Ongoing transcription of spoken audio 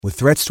With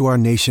threats to our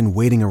nation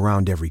waiting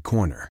around every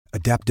corner,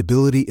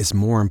 adaptability is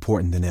more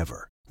important than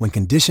ever. When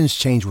conditions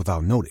change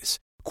without notice,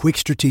 quick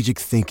strategic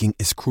thinking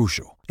is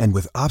crucial. And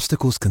with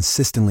obstacles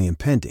consistently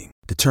impending,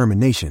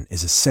 determination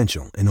is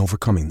essential in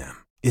overcoming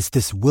them. It's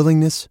this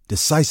willingness,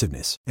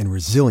 decisiveness, and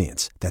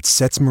resilience that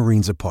sets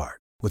Marines apart.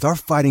 With our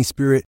fighting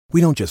spirit, we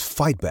don't just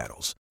fight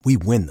battles, we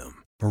win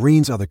them.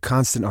 Marines are the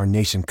constant our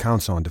nation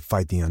counts on to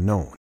fight the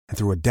unknown. And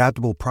through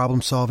adaptable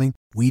problem solving,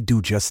 we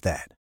do just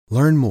that.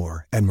 Learn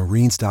more at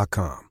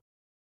marines.com.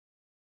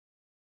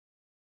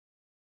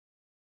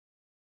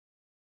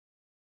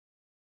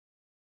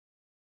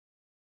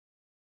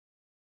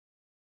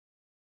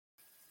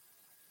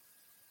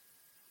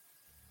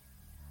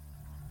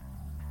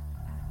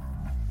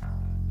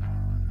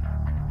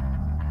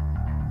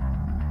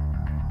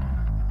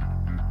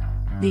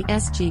 The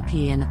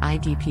SGP and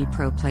IDP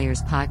Pro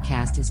Players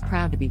podcast is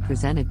proud to be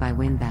presented by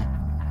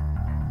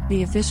WynnBET,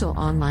 the official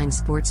online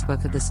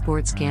sportsbook of the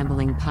Sports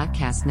Gambling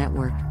Podcast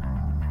Network.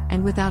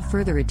 And without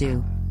further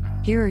ado,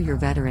 here are your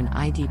veteran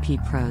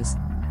IDP pros,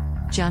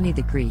 Johnny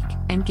the Greek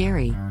and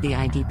Gary, the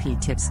IDP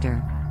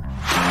tipster.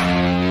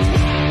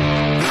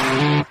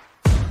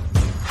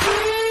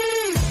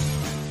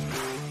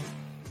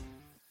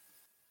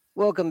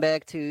 Welcome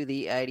back to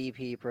the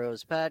IDP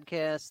Pros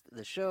podcast,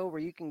 the show where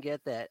you can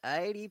get that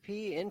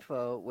IDP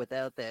info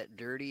without that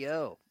dirty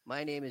O.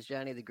 My name is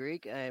Johnny the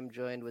Greek. I am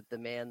joined with the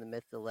man, the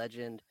myth, the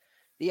legend,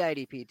 the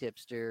IDP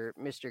tipster,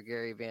 Mr.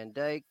 Gary Van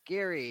Dyke.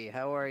 Gary,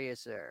 how are you,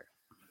 sir?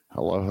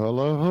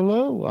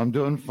 Hello. I'm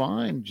doing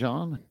fine,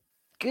 John.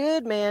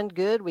 Good, man.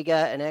 Good. We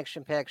got an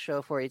action-packed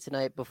show for you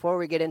tonight. Before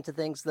we get into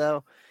things,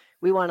 though,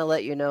 we want to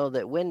let you know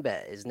that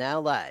WynnBET is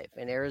now live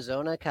in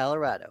Arizona,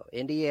 Colorado,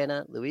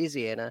 Indiana,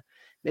 Louisiana,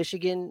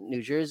 Michigan,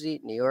 New Jersey,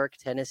 New York,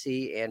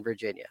 Tennessee, and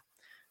Virginia.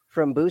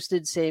 From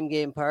boosted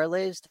same-game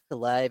parlays to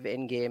live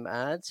in-game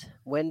odds,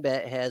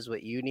 WynnBET has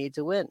what you need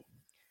to win.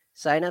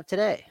 Sign up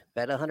today.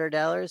 Bet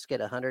 $100, get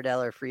a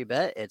 $100 free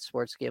bet at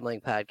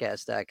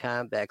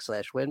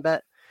sportsgamblingpodcast.com/WynnBET.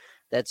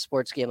 That's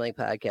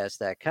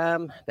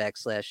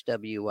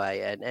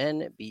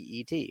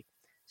sportsgamblingpodcast.com/WYNNBET.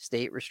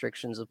 State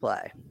restrictions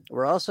apply.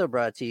 We're also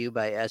brought to you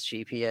by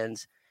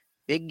SGPN's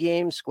Big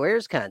Game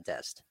Squares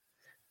contest.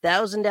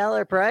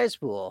 $1,000 prize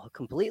pool,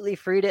 completely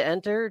free to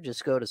enter.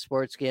 Just go to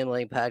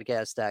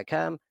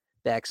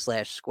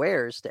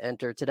sportsgamblingpodcast.com/squares to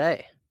enter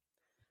today.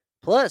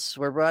 Plus,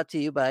 we're brought to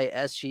you by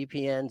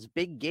SGPN's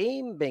Big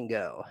Game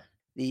Bingo,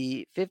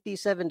 the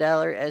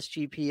 $57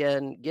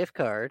 SGPN gift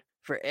card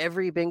for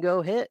every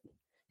bingo hit,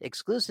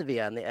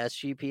 exclusively on the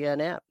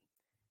SGPN app.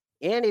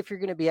 And if you're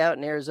going to be out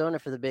in Arizona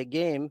for the big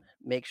game,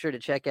 make sure to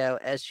check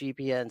out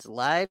SGPN's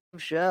live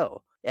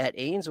show at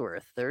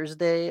Ainsworth,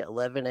 Thursday,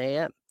 11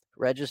 a.m.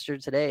 Register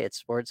today at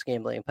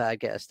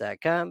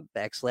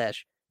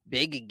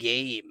sportsgamblingpodcast.com/big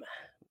game.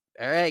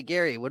 All right,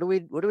 Gary, what do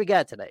we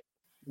got tonight?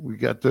 We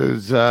got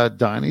those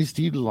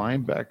Dynasty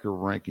linebacker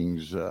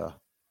rankings.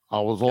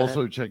 I was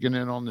also checking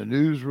in on the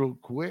news real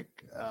quick.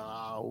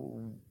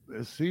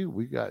 Let's see,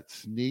 we got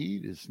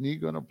Snead. Is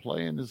Snead going to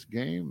play in this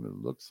game? It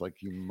looks like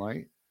he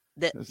might.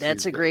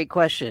 That's a great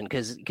question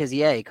because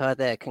he caught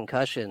that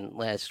concussion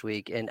last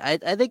week, and I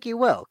think he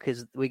will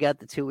because we got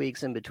the 2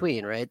 weeks in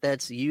between, right?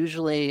 That's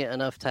usually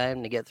enough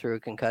time to get through a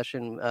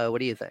concussion. What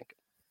do you think?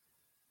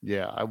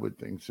 Yeah, I would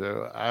think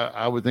so.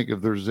 I would think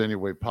if there's any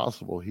way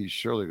possible, he's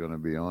surely going to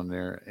be on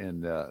there,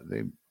 and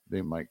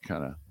they might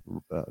kind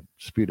of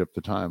speed up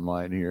the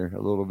timeline here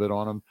a little bit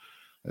on him.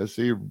 Let's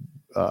see,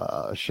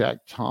 Shaq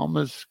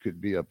Thomas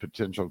could be a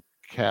potential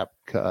cap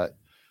cut.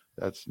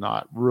 That's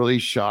not really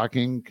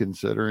shocking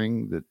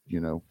considering that,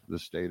 the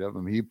state of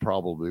him. He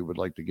probably would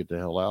like to get the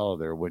hell out of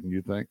there, wouldn't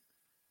you think?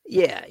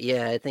 Yeah,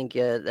 I think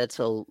that's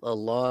a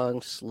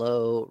long,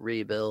 slow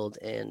rebuild,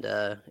 and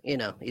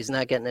he's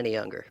not getting any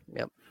younger.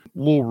 Yep.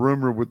 Little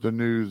rumor with the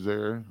news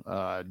there.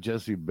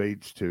 Jesse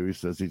Bates too. He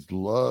says he'd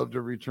love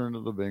to return to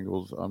the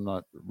Bengals. I'm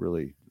not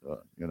really,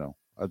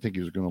 I think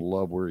he's going to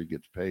love where he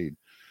gets paid.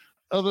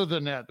 Other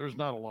than that, there's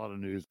not a lot of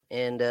news.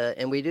 And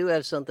we do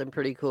have something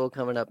pretty cool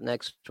coming up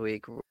next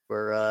week.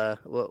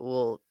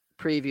 We'll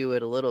preview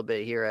it a little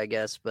bit here, I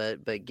guess.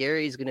 But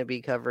Gary's going to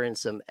be covering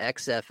some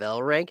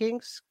XFL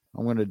rankings.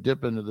 I'm going to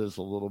dip into this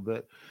a little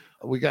bit.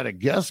 We got a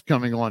guest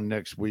coming on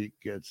next week.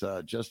 It's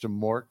Justin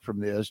Mork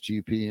from the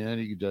SGPN.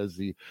 He does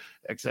the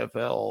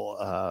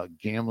XFL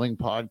gambling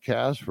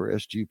podcast for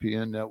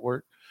SGPN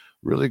Network.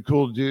 Really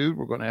cool dude.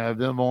 We're going to have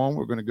them on.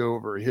 We're going to go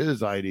over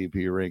his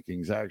IDP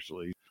rankings,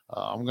 actually.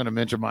 I'm going to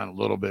mention mine a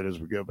little bit as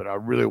we go, but I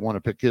really want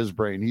to pick his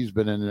brain. He's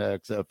been in the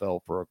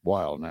XFL for a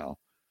while now.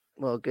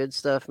 Well, good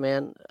stuff,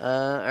 man.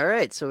 All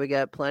right, so we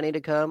got plenty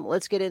to come.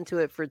 Let's get into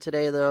it for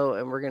today, though,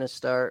 and we're going to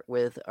start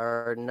with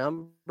our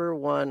number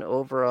one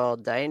overall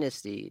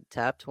dynasty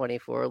top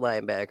 24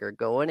 linebacker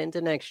going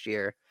into next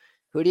year.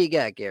 Who do you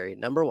got, Gary?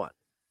 Number one.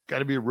 Got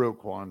to be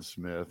Roquan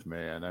Smith,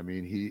 man. I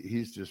mean,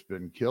 he's just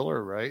been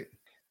killer, right?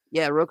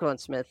 Yeah, Roquan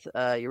Smith,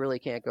 you really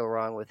can't go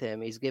wrong with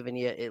him. He's given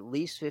you at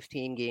least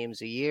 15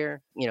 games a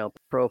year.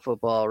 Pro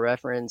Football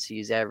Reference,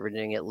 he's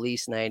averaging at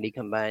least 90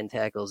 combined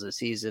tackles a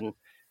season.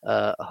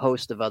 a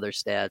host of other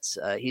stats.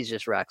 He's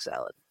just rock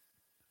solid.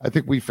 I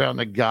think we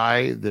found a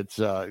guy that's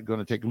going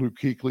to take Luke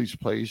Kuechly's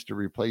place to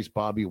replace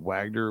Bobby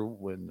Wagner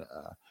when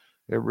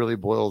it really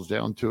boils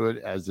down to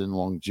it, as in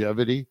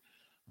longevity.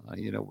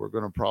 We're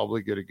going to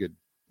probably get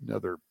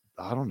another,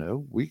 I don't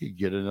know, we could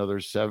get another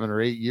 7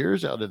 or 8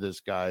 years out of this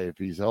guy if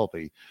he's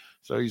healthy.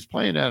 So he's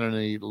playing at an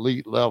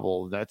elite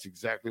level. And that's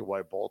exactly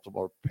why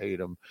Baltimore paid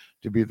him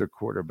to be their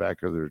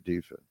quarterback of their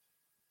defense.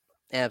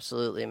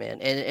 Absolutely,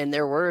 man. And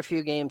there were a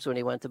few games when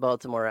he went to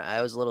Baltimore. I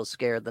was a little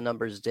scared. The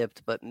numbers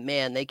dipped, but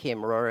man, they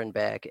came roaring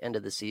back end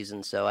of the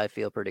season. So I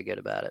feel pretty good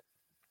about it.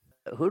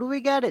 Who do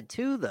we got at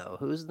 2, though?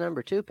 Who's the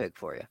number 2 pick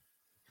for you?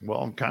 Well,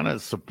 I'm kind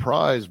of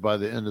surprised by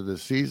the end of the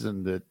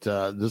season that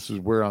this is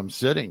where I'm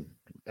sitting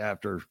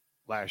after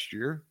last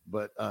year.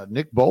 But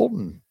Nick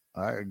Bolton,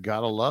 I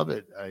got to love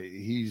it.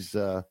 He's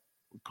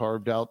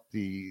carved out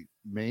the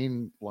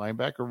main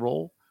linebacker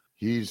role.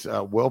 He's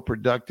well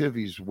productive.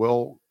 He's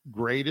well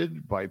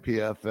graded by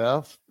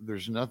PFF.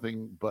 There's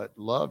nothing but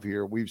love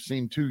here. We've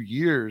seen 2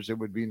 years. It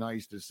would be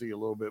nice to see a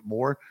little bit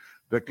more,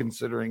 but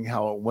considering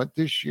how it went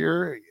this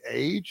year,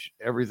 age,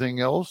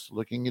 everything else,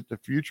 looking at the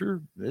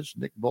future, it's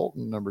Nick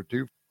Bolton, number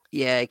 2.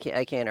 Yeah,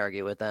 I can't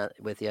argue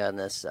with you on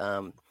this.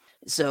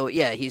 So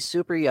yeah, he's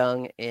super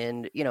young,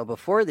 and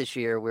before this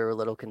year we were a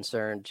little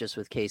concerned just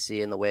with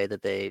KC and the way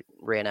that they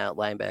ran out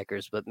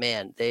linebackers. But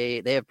man,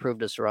 they have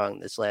proved us wrong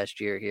this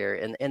last year here,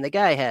 and the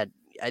guy had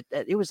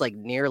it was like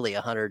nearly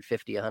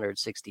 150,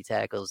 160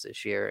 tackles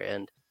this year,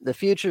 and the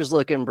future's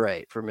looking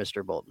bright for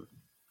Mr. Bolton.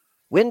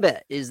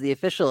 WynnBET is the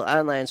official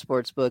online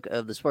sports book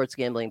of the Sports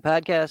Gambling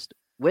Podcast.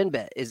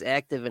 WynnBET is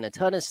active in a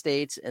ton of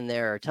states, and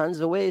there are tons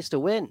of ways to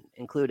win,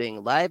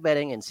 including live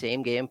betting and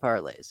same-game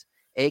parlays,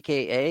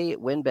 a.k.a.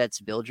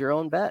 WynnBET's Build Your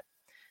Own Bet.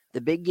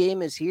 The big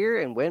game is here,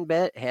 and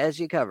WynnBET has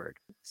you covered.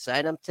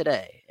 Sign up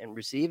today and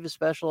receive a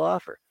special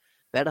offer.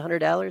 Bet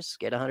 $100,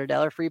 get a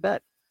 $100 free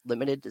bet,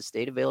 limited to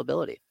state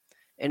availability.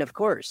 And of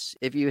course,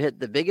 if you hit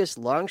the biggest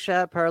long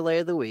shot parlay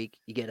of the week,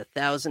 you get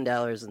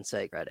 $1,000 in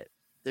site credit.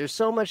 There's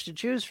so much to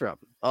choose from.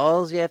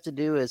 All you have to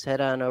do is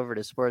head on over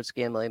to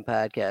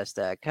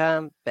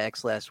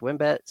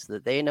sportsgamblingpodcast.com/WynnBET so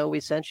that they know we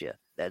sent you.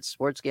 That's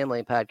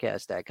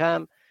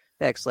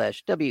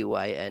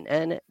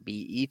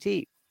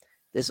sportsgamblingpodcast.com/WYNNBET.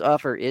 This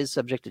offer is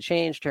subject to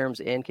change. Terms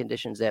and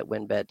conditions at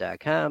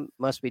WynnBET.com.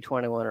 Must be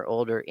 21 or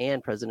older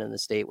and present in the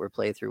state where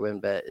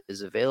playthrough WynnBET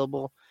is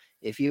available.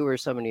 If you or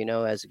someone you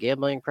know has a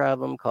gambling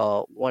problem,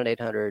 call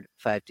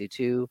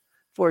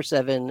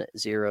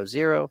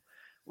 1-800-522-4700.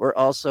 We're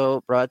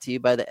also brought to you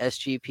by the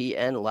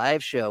SGPN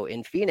live show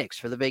in Phoenix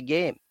for the big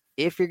game.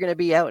 If you're going to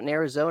be out in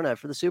Arizona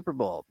for the Super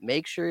Bowl,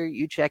 make sure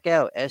you check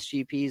out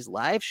SGP's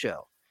live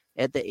show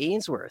at the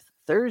Ainsworth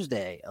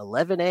Thursday,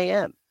 11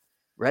 a.m.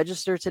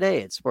 Register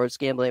today at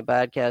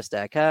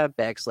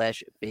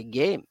sportsgamblingpodcast.com/big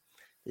game.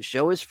 The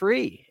show is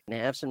free and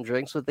have some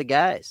drinks with the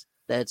guys.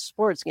 That's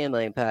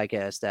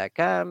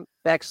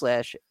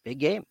sportsgamblingpodcast.com/big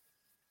game.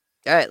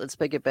 All right, let's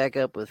pick it back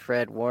up with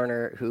Fred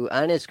Warner, who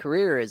on his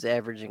career is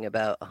averaging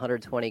about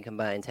 120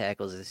 combined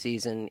tackles a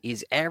season.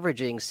 He's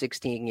averaging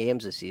 16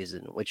 games a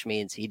season, which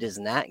means he does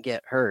not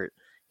get hurt.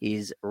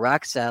 He's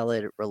rock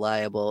solid,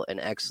 reliable, and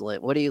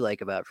excellent. What do you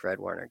like about Fred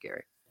Warner,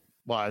 Gary?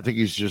 Well, I think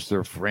he's just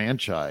their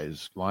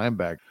franchise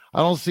linebacker. I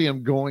don't see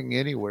him going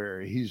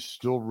anywhere. He's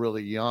still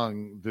really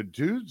young. The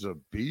dude's a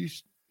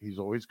beast. He's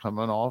always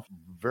coming off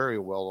very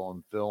well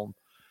on film.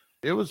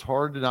 It was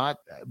hard to not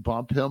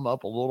bump him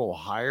up a little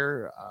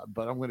higher,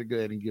 but I'm going to go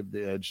ahead and give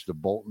the edge to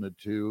Bolton at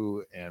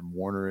 2 and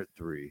Warner at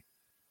 3.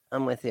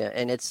 I'm with you,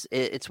 and it's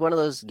one of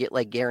those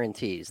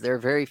guarantees. There are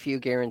very few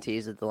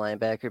guarantees at the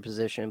linebacker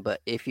position,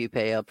 but if you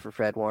pay up for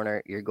Fred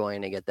Warner, you're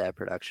going to get that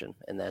production,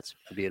 and that's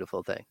a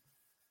beautiful thing.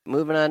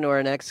 Moving on to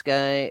our next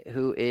guy,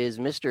 who is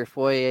Mr.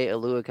 Foye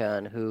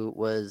Oluokun, who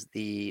was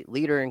the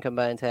leader in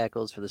combined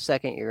tackles for the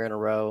second year in a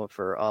row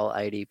for all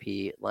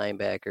IDP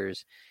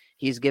linebackers.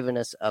 He's given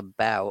us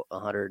about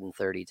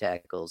 130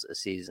 tackles a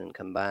season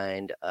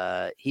combined.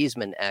 He's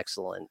been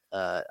excellent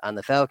on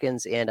the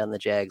Falcons and on the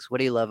Jags. What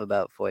do you love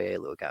about Foye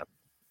Oluokun?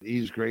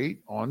 He's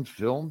great on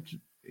film.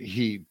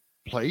 He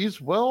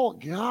plays well.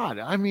 God,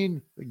 I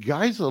mean, the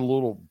guy's a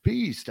little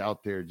beast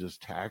out there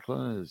just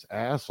tackling his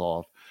ass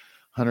off.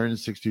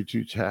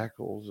 162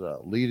 tackles,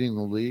 leading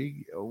the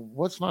league.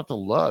 What's not to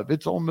love?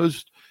 It's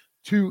almost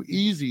too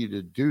easy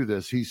to do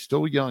this. He's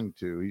still young,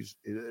 too.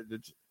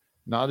 It's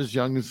not as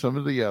young as some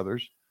of the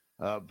others,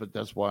 but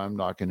that's why I'm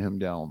knocking him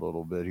down a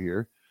little bit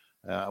here.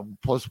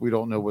 Plus, we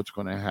don't know what's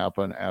going to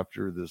happen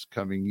after this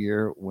coming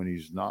year when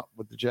he's not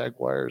with the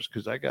Jaguars,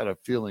 because I got a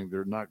feeling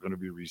they're not going to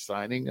be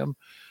re-signing him.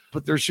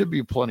 But there should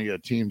be plenty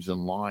of teams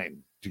in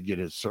line to get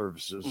his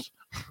services.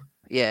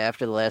 Yeah,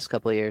 after the last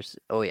couple of years.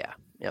 Oh, yeah.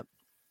 Yep.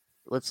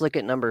 Let's look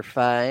at number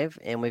 5,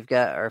 and we've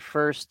got our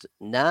first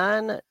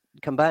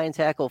non-combined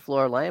tackle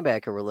floor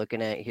linebacker we're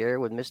looking at here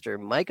with Mr.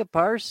 Micah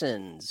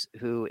Parsons,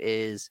 who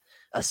is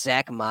a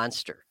sack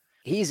monster.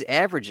 He's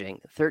averaging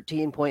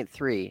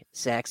 13.3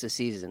 sacks a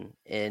season,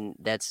 and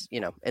that's,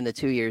 in the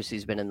 2 years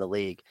he's been in the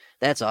league.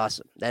 That's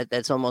awesome.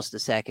 That's almost a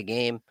sack a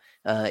game.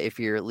 If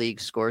your league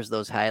scores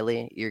those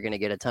highly, you're going to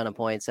get a ton of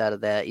points out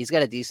of that. He's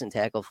got a decent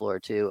tackle floor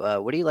too.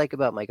 What do you like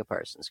about Micah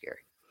Parsons, Gary?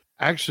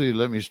 Actually,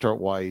 let me start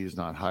why he's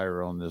not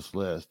higher on this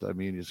list. I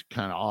mean, it's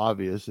kind of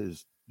obvious,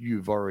 as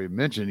you've already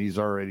mentioned, he's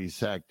already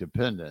sack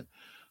dependent.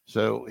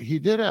 So he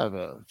did have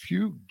a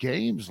few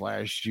games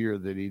last year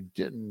that he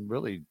didn't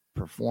really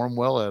perform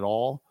well at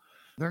all.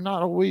 They're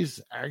not always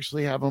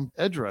actually have him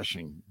edge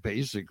rushing.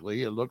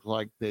 Basically, it looked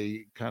like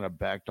they kind of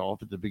backed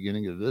off at the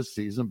beginning of this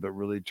season, but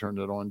really turned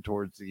it on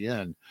towards the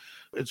end.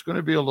 It's going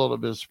to be a little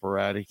bit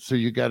sporadic. So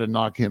you got to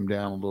knock him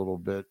down a little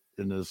bit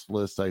in this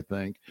list, I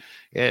think.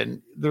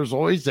 And there's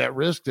always that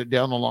risk that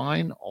down the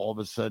line, all of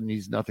a sudden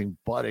he's nothing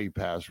but a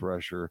pass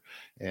rusher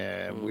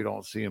and we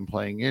don't see him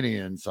playing any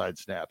inside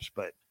snaps.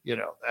 But,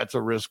 that's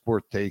a risk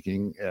worth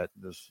taking at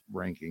this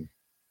ranking.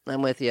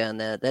 I'm with you on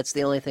that. That's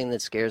the only thing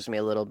that scares me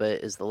a little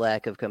bit is the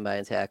lack of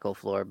combined tackle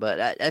floor.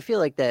 But I feel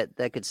like that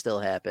could still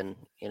happen,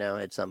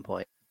 at some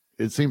point.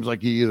 It seems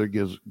like he either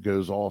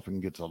goes off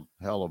and gets a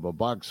hell of a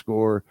box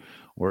score,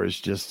 or it's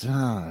just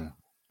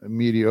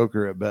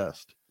mediocre at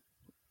best.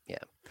 Yeah,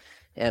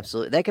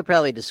 absolutely. That could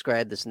probably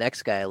describe this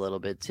next guy a little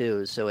bit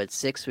too. So at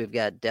 6, we've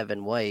got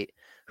Devin White,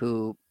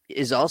 who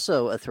is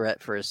also a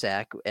threat for a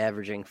sack,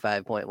 averaging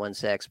 5.1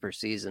 sacks per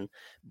season,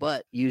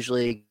 but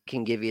usually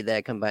can give you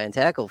that combined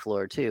tackle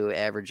floor too,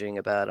 averaging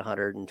about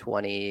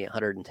 120,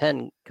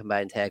 110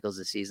 combined tackles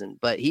a season.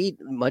 But he,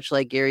 much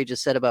like Gary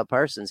just said about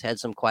Parsons, had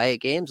some quiet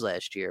games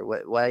last year.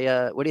 What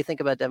do you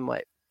think about Devin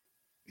White?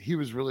 He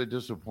was really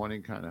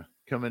disappointing kind of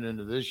coming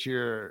into this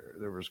year.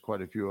 There was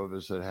quite a few of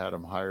us that had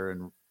him higher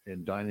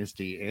in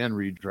dynasty and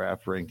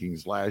redraft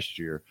rankings last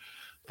year.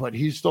 But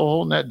he's still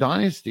holding that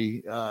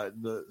dynasty.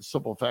 The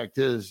simple fact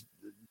is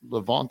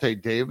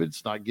Lavonte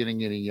David's not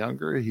getting any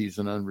younger. He's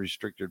an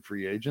unrestricted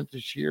free agent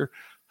this year.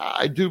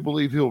 I do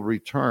believe he'll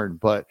return,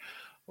 but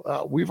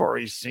we've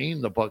already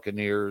seen the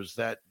Buccaneers,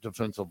 that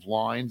defensive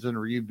line's in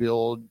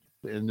rebuild,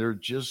 and they're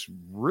just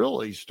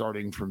really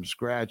starting from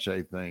scratch,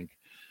 I think.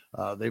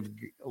 They've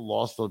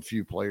lost a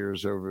few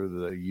players over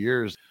the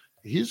years.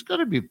 He's going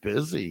to be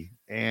busy,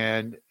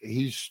 and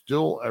he's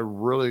still a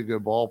really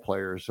good ball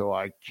player. So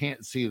I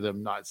can't see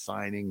them not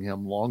signing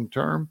him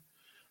long-term.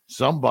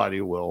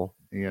 Somebody will,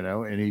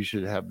 and he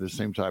should have the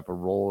same type of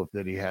role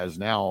that he has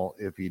now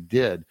if he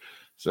did.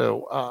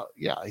 So,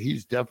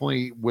 he's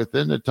definitely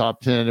within the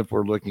top 10 if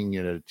we're looking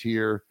at a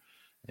tier,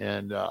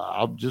 and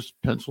I'll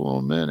just pencil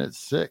him in at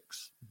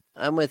 6.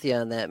 I'm with you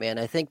on that, man.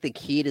 I think the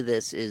key to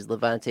this is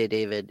Lavonte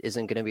David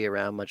isn't going to be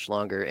around much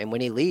longer. And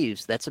when he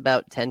leaves, that's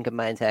about 10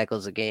 combined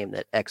tackles a game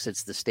that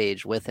exits the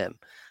stage with him.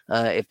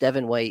 If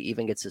Devin White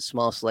even gets a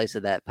small slice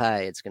of that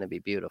pie, it's going to be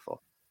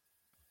beautiful.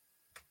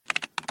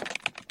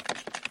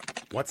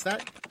 What's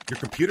that? Your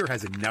computer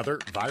has another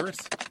virus?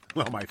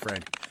 Well, my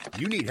friend,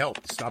 you need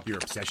help to stop your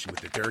obsession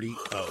with the dirty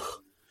O.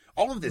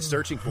 All of this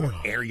searching for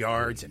air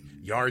yards and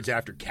yards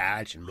after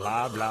catch and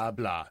blah, blah,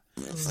 blah.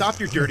 Stop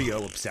your dirty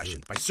O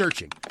obsession by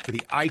searching for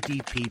the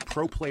IDP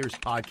Pro Players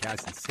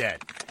Podcast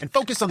instead and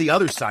focus on the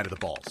other side of the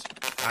balls.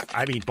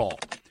 I mean ball.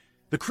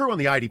 The crew on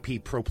the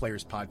IDP Pro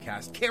Players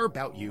Podcast care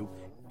about you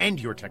and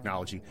your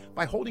technology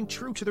by holding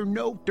true to their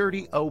no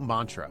dirty O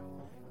mantra.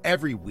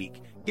 Every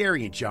week,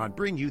 Gary and John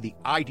bring you the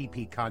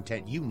IDP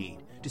content you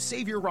need to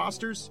save your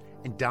rosters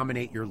and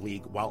dominate your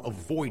league while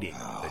avoiding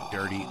the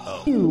dirty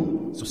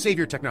O. So save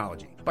your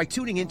technology by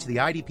tuning into the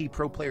IDP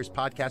Pro Players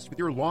Podcast with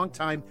your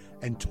longtime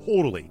and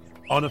totally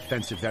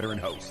unoffensive veteran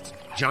hosts,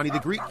 Johnny the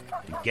Greek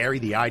and Gary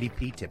the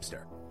IDP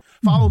Tipster.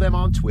 Follow them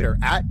on Twitter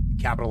at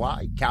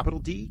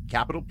 @I_D_P_RO.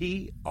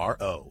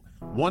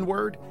 One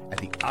word at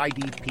the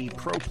IDP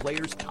Pro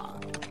Players Pod.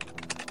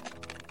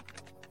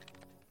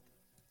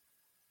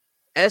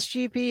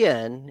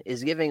 SGPN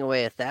is giving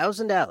away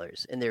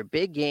 $1,000 in their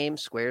Big Game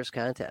Squares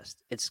contest.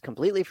 It's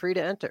completely free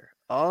to enter.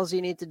 All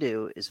you need to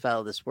do is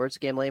follow the Sports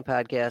Gambling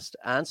Podcast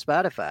on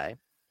Spotify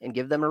and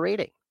give them a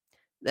rating.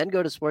 Then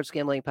go to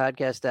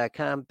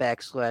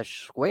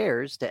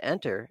sportsgamblingpodcast.com/squares to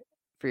enter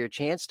for your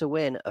chance to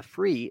win a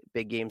free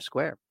Big Game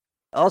Square.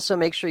 Also,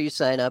 make sure you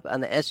sign up on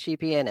the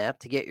SGPN app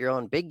to get your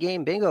own Big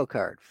Game Bingo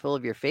card full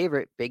of your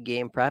favorite big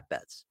game prop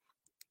bets.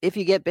 If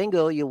you get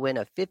bingo, you'll win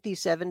a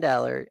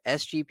 $57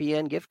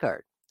 SGPN gift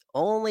card.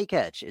 Only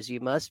catch is you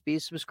must be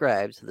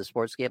subscribed to the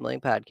Sports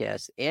Gambling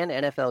Podcast and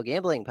NFL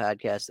Gambling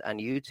Podcast on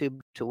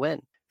YouTube to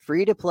win.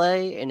 Free to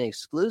play and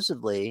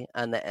exclusively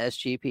on the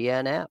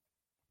SGPN app.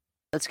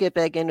 Let's get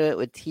back into it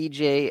with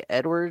TJ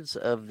Edwards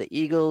of the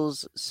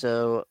Eagles.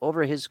 So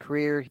over his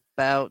career,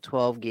 about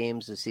 12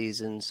 games a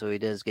season, so he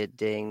does get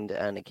dinged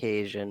on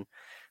occasion.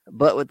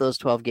 But with those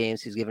 12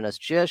 games, he's given us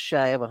just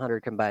shy of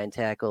 100 combined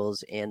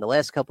tackles. And the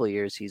last couple of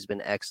years, he's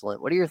been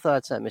excellent. What are your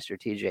thoughts on Mr.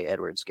 TJ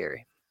Edwards,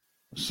 Gary?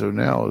 So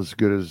now as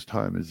good as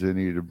time as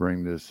any to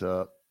bring this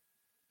up.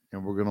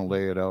 And we're going to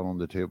lay it out on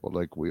the table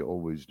like we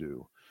always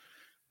do.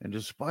 And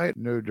despite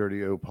no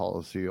dirty O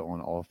policy on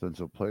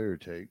offensive player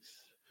takes,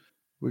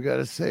 we got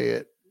to say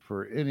it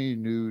for any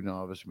new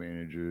novice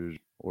managers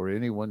or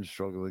anyone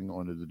struggling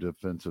on the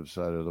defensive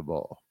side of the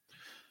ball.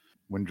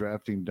 When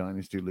drafting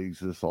dynasty leagues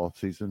this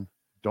offseason,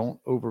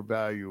 don't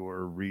overvalue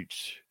or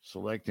reach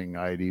selecting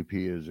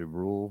IDP as a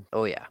rule.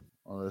 Oh, yeah.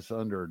 Unless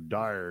under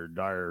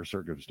dire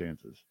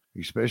circumstances,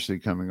 especially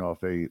coming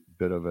off a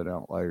bit of an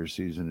outlier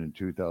season in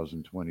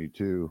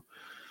 2022,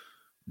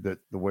 that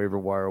the waiver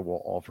wire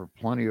will offer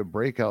plenty of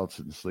breakouts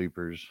and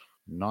sleepers,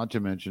 not to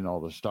mention all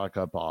the stock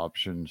up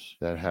options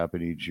that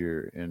happen each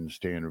year in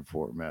standard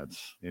formats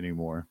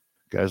anymore.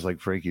 Guys like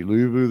Frankie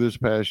Louvu this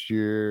past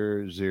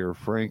year, Zaire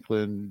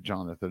Franklin,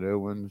 Jonathan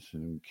Owens,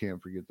 and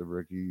can't forget the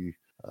rookie,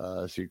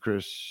 see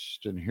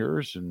Kristen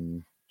Harris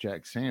and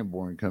Jack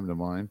Sanborn come to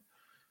mind.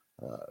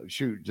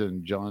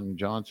 And John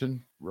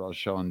Johnson,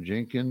 Rashawn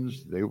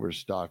Jenkins, they were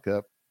stock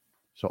up.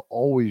 So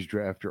always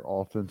draft your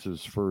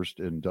offenses first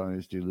in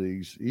dynasty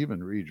leagues, even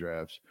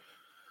redrafts,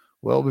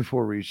 well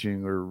before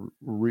reaching or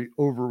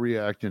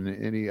overreacting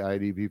to any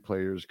IDP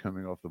players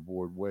coming off the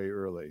board way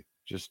early.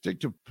 Just stick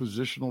to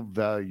positional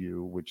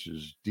value, which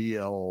is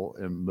DL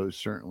in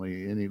most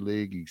certainly any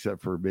league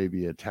except for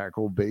maybe a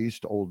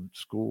tackle-based old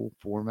school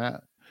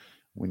format.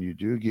 When you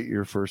do get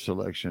your first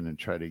selection, and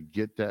try to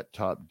get that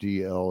top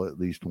DL, at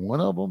least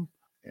one of them.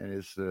 And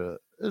it's the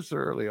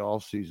early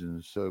off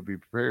season, so be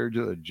prepared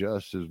to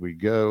adjust as we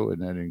go.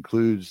 And that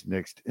includes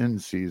next in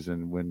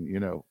season when,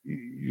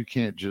 you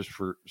can't just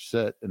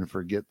set and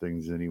forget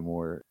things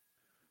anymore.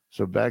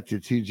 So back to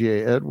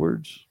TJ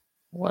Edwards.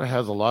 Well, it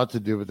has a lot to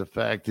do with the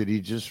fact that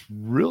he just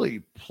really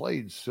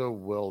played so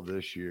well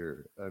this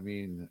year. I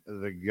mean,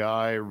 the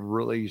guy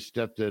really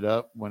stepped it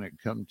up when it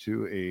come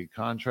to a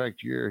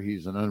contract year.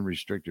 He's an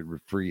unrestricted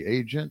free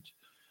agent.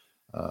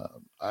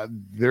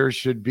 There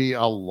should be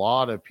a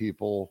lot of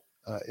people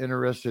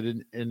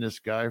interested in this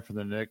guy for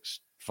the next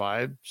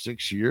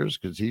 5-6 years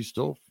because he's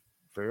still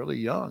fairly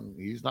young.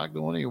 He's not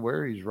going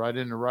anywhere. He's right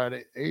in the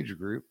right age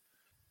group.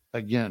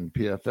 Again,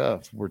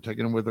 PFF, we're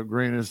taking him with a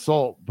grain of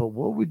salt, but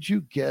what would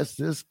you guess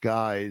this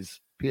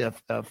guy's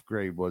PFF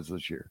grade was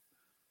this year?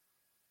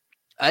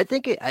 I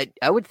think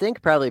I would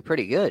think probably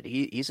pretty good.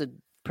 He's a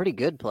pretty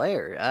good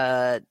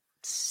player.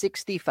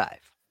 65.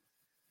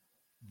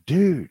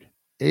 Dude,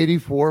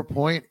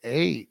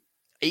 84.8.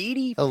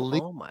 80.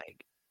 Elite. Oh my.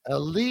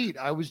 Elite.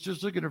 I was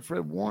just looking at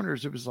Fred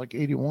Warner's. It was like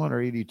 81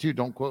 or 82.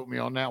 Don't quote me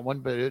on that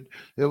one, but it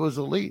was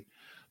elite.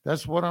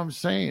 That's what I'm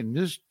saying.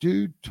 This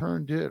dude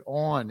turned it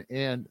on,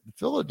 and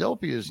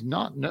Philadelphia is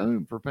not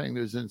known for paying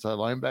those inside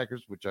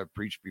linebackers, which I've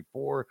preached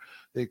before.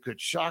 They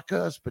could shock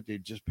us, but they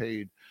just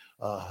paid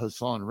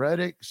Hassan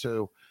Reddick.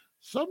 So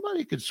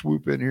somebody could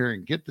swoop in here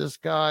and get this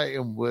guy.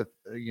 And with,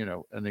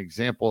 an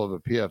example of a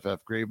PFF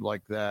grade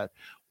like that,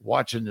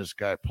 watching this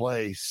guy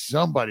play,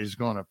 somebody's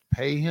going to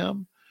pay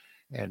him,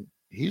 and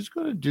he's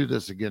going to do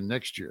this again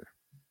next year.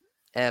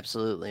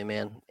 Absolutely,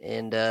 man.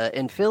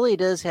 And Philly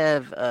does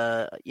have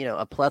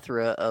a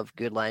plethora of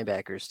good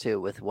linebackers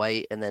too, with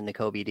White and then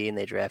Nakobe Dean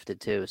they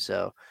drafted too.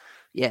 So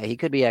yeah, he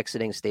could be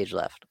exiting stage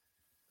left.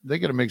 They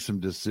got to make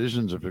some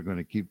decisions if they're going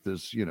to keep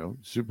this,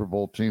 Super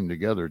Bowl team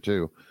together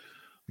too.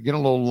 They're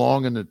getting a little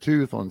long in the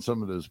tooth on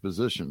some of those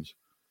positions.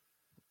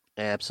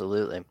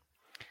 Absolutely.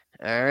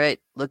 All right.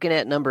 Looking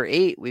at number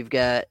 8, we've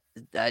got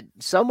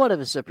somewhat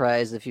of a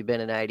surprise if you've been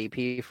an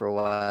IDP for a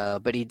while,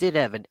 but he did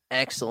have an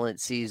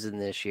excellent season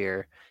this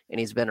year, and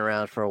he's been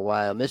around for a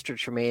while. Mr.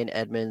 Tremaine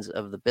Edmonds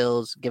of the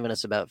Bills, giving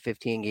us about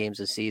 15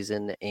 games a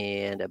season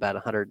and about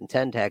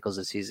 110 tackles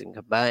a season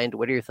combined.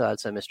 What are your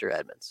thoughts on Mr.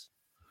 Edmonds?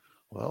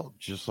 Well,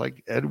 just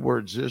like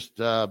Edwards, just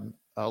a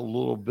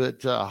little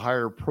bit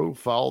higher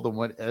profile than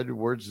what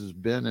Edwards has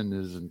been in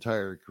his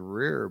entire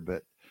career,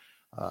 but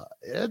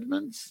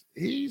Edmonds,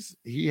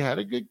 he had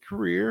a good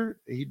career.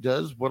 He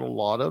does what a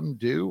lot of them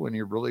do when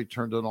he really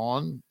turned it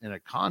on in a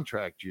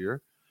contract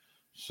year.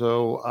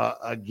 So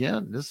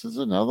again, this is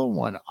another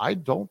one. I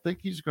don't think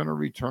he's going to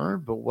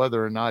return, but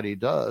whether or not he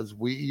does,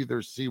 we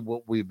either see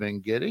what we've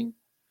been getting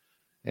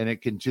and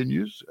it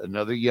continues.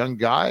 Another young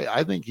guy.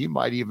 I think he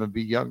might even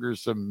be younger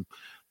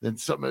than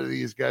some of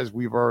these guys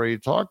we've already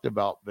talked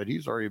about, but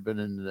he's already been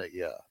in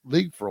the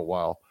league for a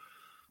while.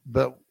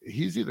 But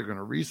he's either going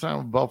to re-sign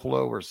with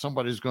Buffalo or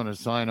somebody's going to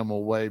sign him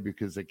away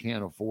because they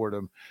can't afford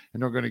him,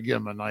 and they're going to give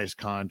him a nice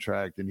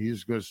contract, and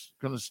he's going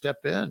to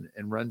step in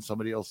and run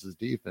somebody else's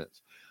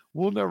defense.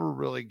 We'll never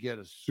really get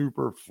a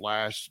super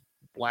flash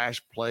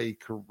play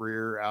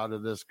career out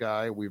of this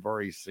guy. We've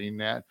already seen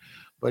that,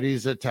 but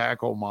he's a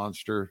tackle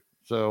monster,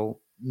 so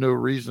no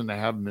reason to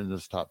have him in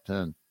this top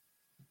 10.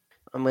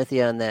 I'm with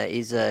you on that.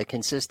 He's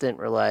consistent,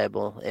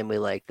 reliable, and we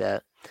like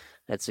that.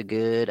 That's a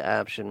good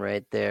option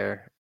right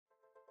there.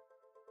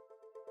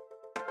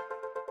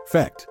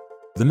 Fact: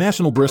 the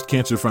National Breast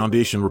Cancer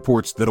Foundation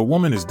reports that a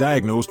woman is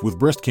diagnosed with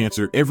breast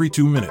cancer every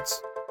 2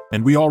 minutes.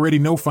 And we already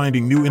know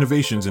finding new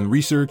innovations in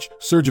research,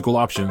 surgical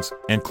options,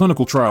 and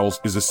clinical trials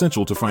is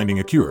essential to finding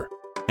a cure.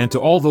 And to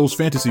all those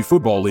fantasy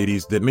football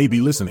ladies that may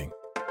be listening,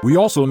 we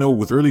also know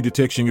with early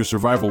detection your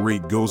survival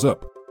rate goes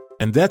up.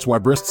 And that's why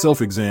breast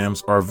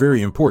self-exams are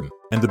very important,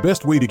 and the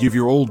best way to give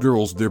your old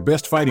girls their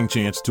best fighting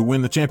chance to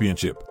win the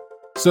championship.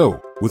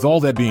 So, With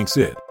all that being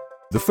said,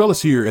 the fellas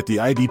here at the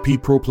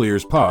IDP Pro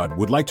Players Pod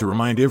would like to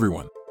remind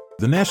everyone,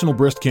 the National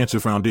Breast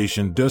Cancer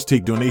Foundation does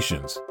take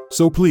donations,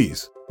 so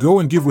please, go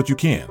and give what you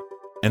can.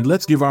 And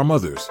let's give our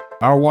mothers,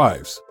 our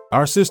wives,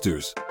 our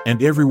sisters,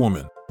 and every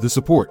woman the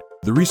support,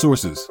 the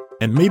resources,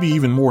 and maybe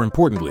even more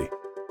importantly,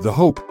 the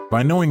hope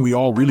by knowing we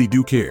all really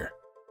do care.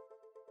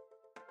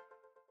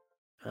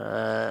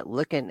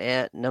 Looking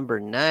at number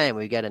 9,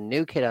 we got a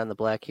new kid on the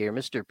block here,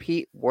 Mr.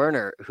 Pete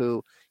Werner,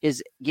 who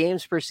his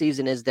games per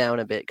season is down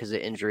a bit because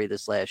of injury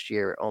this last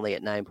year, only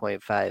at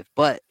 9.5.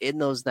 But in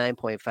those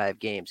 9.5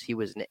 games, he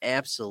was an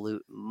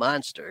absolute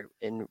monster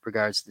in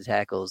regards to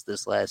tackles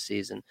this last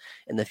season.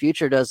 And the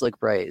future does look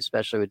bright,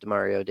 especially with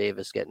Demario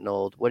Davis getting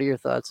old. What are your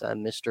thoughts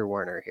on Mr.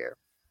 Werner here?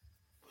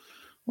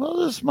 Well,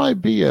 this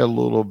might be a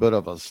little bit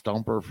of a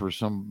stumper for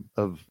some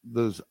of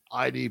those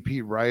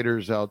IDP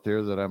writers out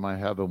there that I might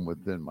have him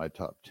within my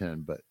top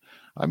 10. But,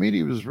 I mean,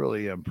 he was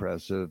really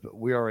impressive.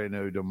 We already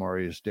know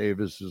Demarius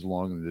Davis is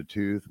long in the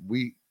tooth.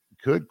 We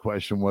could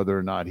question whether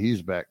or not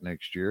he's back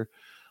next year.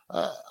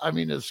 I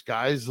mean, the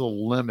sky's the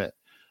limit.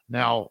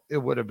 Now, it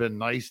would have been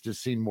nice to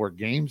see more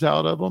games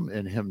out of him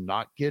and him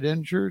not get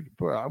injured,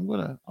 but I'm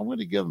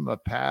gonna give him a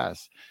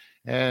pass.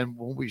 And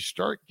when we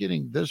start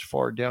getting this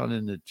far down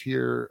in the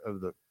tier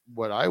of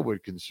what I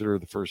would consider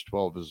the first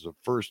 12 is the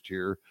first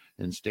tier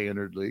in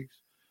standard leagues,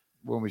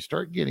 when we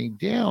start getting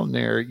down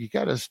there, you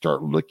got to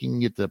start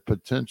looking at the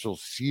potential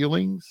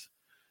ceilings.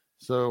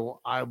 So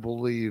I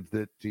believe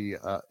that the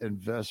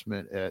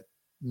investment at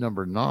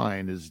number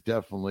 9 is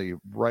definitely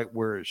right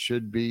where it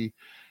should be.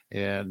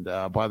 And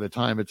by the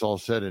time it's all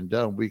said and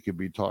done, we could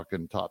be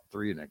talking top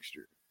 3 next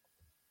year.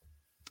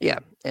 Yeah,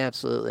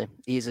 absolutely.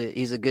 He's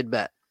a good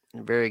bet.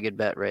 Very good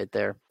bet right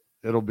there.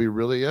 It'll be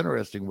really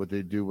interesting what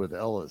they do with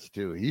Ellis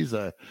too.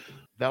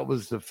 That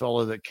was the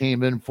fella that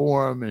came in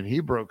for him and he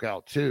broke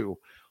out too.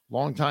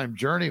 Longtime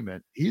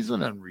journeyman. He's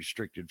an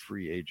unrestricted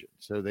free agent.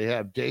 So they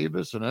have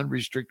Davis, an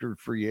unrestricted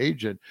free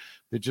agent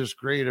that just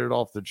graded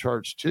off the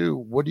charts too.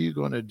 What are you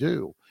going to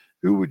do?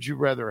 Who would you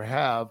rather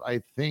have?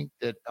 I think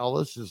that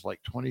Ellis is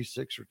like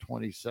 26 or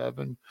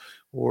 27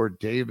 or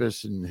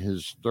Davis in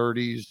his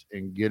 30s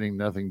and getting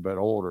nothing but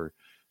older.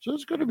 So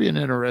it's going to be an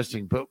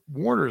interesting, but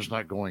Warner's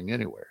not going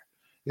anywhere.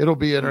 It'll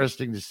be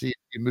interesting to see if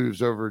he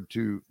moves over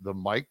to the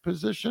Mike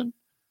position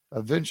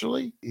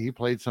eventually. He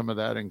played some of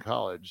that in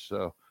college.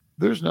 So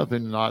there's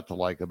nothing not to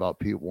like about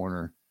Pete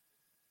Werner.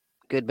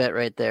 Good bet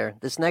right there.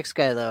 This next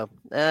guy, though,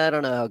 I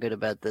don't know how good a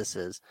bet this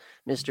is.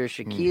 Mr.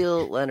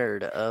 Shaquille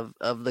Leonard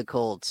of the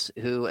Colts,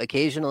 who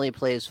occasionally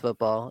plays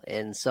football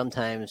and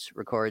sometimes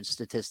records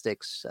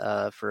statistics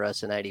for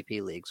us in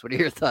IDP leagues. What are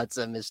your thoughts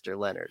on Mr.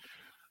 Leonard?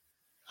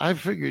 I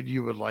figured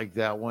you would like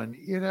that one.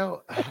 You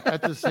know,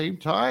 at the same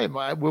time,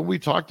 when we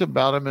talked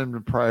about him in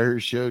the prior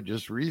show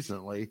just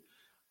recently,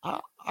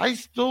 I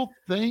still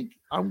think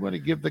I'm going to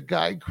give the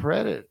guy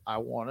credit. I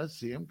want to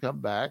see him come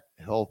back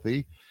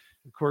healthy.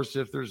 Of course,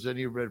 if there's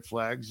any red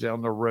flags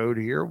down the road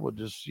here, we'll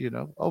just,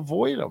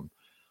 avoid them.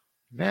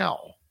 Now,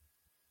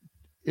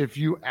 if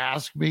you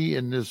ask me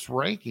in this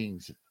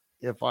rankings,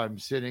 if I'm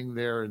sitting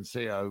there and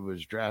say I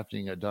was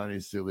drafting a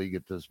dynasty league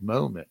at this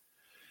moment,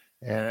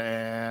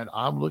 and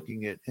I'm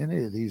looking at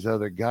any of these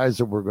other guys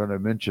that we're going to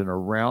mention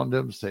around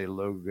him, say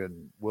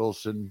Logan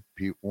Wilson,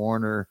 Pete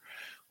Werner,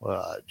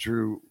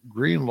 Drew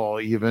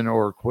Greenlaw, even,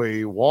 or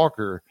Quay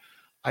Walker,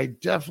 I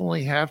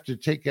definitely have to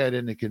take that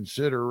into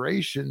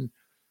consideration.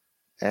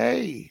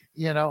 Hey,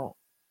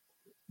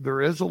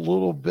 there is a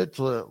little bit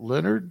to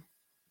Leonard.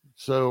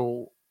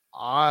 So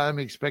I'm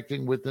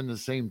expecting within the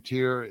same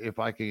tier, if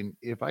I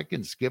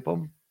can skip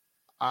them,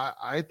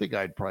 I think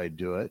I'd probably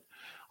do it.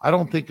 I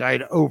don't think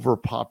I'd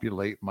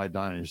overpopulate my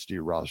dynasty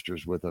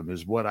rosters with them,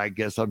 is what I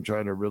guess I'm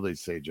trying to really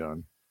say,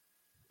 John.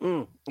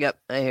 Yep,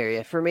 I hear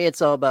you. For me, it's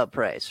all about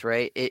price,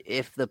 right?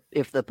 If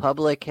the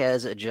public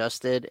has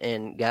adjusted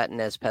and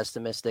gotten as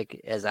pessimistic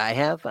as I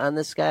have on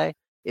this guy,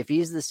 if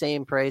he's the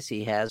same price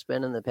he has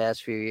been in the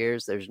past few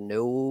years, there's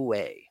no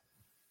way.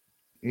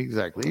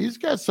 Exactly. He's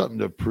got something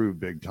to prove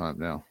big time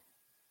now.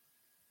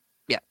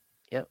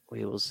 Yeah,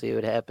 we will see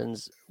what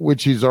happens.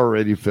 Which he's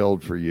already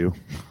failed for you.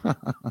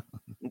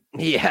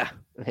 Yeah.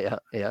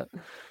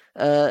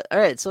 All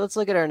right, so let's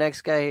look at our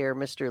next guy here,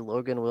 Mr.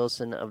 Logan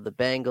Wilson of the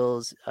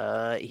Bengals.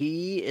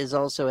 He has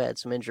also had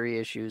some injury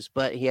issues,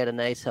 but he had a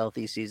nice,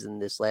 healthy season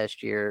this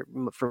last year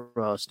for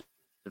most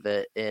of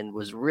it and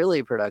was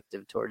really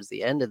productive towards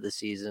the end of the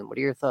season. What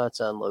are your thoughts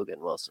on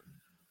Logan Wilson?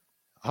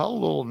 I'm a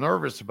little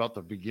nervous about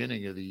the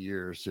beginning of the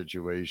year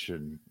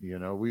situation.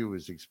 We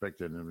was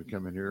expecting him to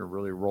come in here and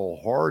really roll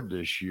hard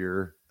this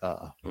year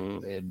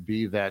and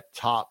be that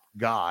top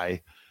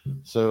guy.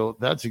 So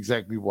that's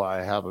exactly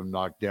why I have him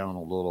knocked down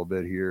a little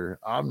bit here.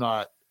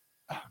 I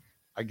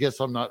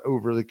guess I'm not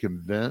overly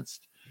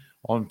convinced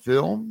on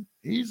film.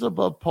 He's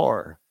above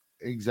par.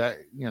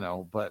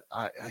 But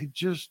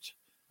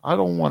I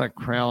don't want to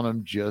crown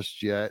him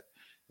just yet.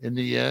 In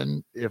the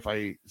end, if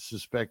I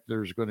suspect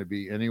there's going to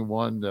be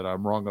anyone that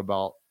I'm wrong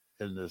about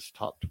in this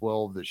top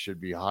 12 that should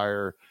be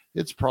higher,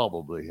 it's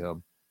probably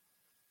him,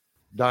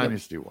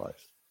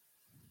 dynasty-wise.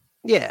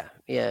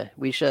 Yeah,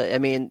 we should. I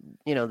mean,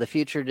 the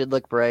future did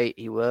look bright.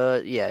 He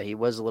was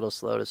a little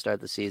slow to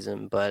start the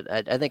season, but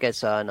I think I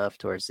saw enough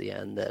towards the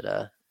end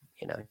that,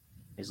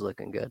 he's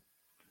looking good.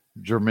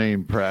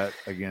 Jermaine Pratt,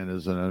 again,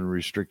 is an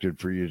unrestricted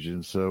free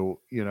agent. So,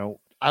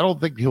 I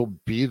don't think he'll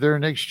be there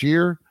next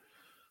year.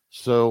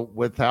 So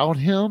without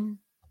him,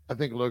 I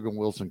think Logan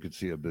Wilson could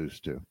see a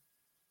boost too.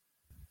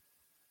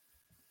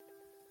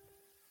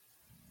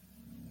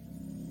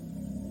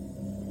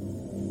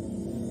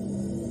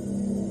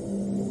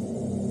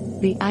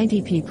 The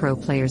IDP Pro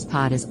Players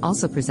Pod is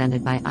also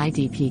presented by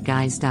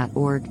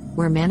IDPGuys.org,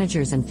 where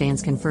managers and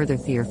fans can further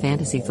their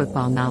fantasy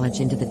football knowledge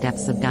into the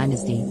depths of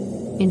Dynasty,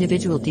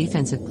 individual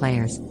defensive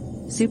players,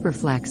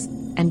 Superflex,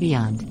 and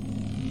beyond.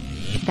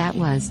 That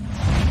was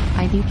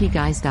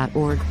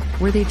IDPGuys.org,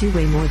 where they do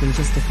way more than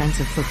just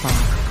defensive football.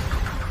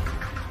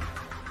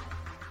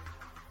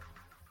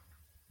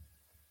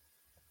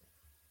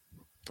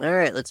 All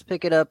right, let's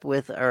pick it up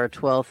with our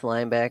 12th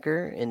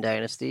linebacker in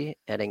Dynasty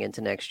heading into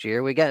next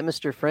year. We got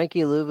Mr.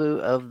 Frankie Luvu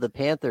of the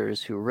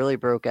Panthers, who really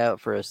broke out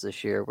for us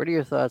this year. What are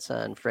your thoughts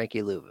on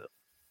Frankie Luvu?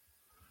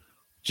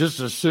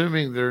 Just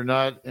assuming they're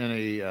not in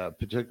a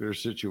particular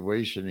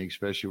situation,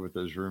 especially with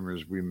those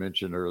rumors we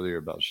mentioned earlier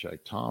about Shaq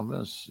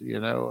Thomas,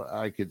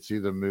 I could see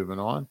them moving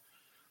on.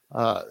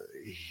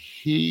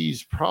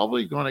 He's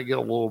probably going to get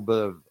a little bit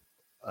of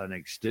an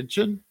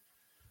extension.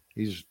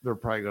 They're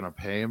probably going to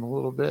pay him a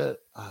little bit.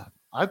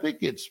 I think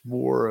it's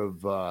more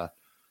of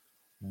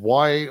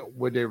why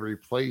would they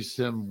replace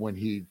him when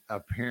he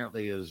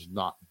apparently is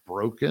not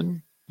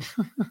broken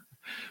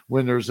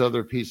when there's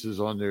other pieces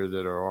on there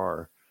that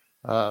are.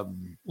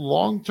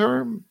 Long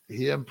term,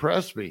 he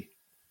impressed me.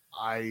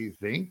 I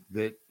think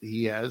that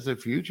he has a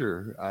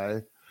future.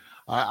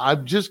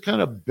 I'm just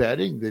kind of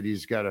betting that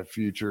he's got a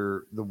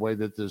future the way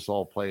that this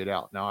all played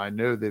out. Now, I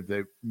know that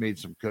they've made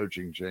some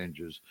coaching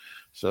changes,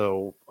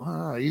 so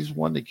he's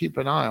one to keep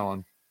an eye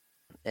on.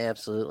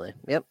 Absolutely.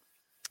 Yep.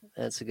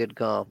 That's a good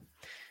call.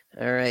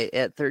 All right.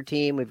 At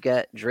 13, we've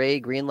got Dre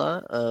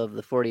Greenlaw of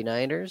the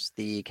 49ers,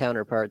 the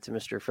counterpart to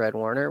Mr. Fred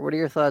Warner. What are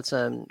your thoughts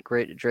on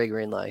Dre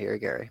Greenlaw here,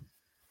 Gary?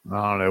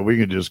 I don't know. We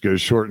can just go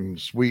short and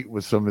sweet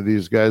with some of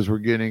these guys. We're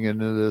getting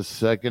into the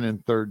second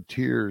and third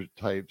tier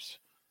types.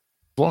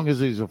 As long as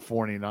he's a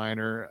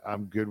 49er,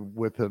 I'm good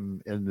with him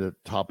in the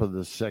top of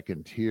the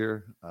second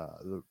tier,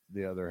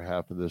 the other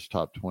half of this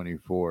top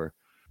 24.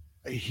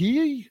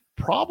 He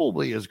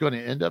probably is going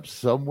to end up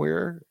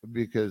somewhere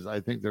because I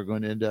think they're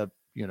going to end up,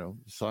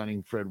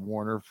 signing Fred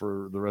Warner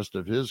for the rest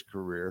of his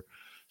career.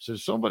 So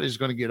somebody's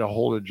going to get a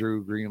hold of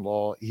Drew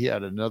Greenlaw. He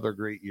had another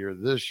great year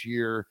this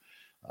year.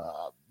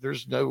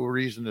 There's no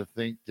reason to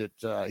think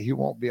that he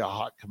won't be a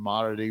hot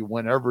commodity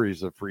whenever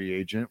he's a free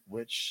agent,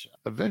 which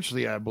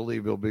eventually I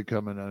believe he'll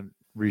become an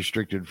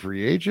unrestricted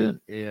free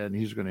agent and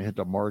he's going to hit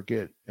the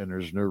market, and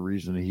there's no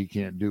reason he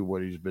can't do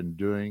what he's been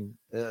doing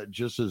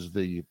just as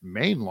the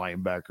main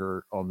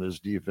linebacker on this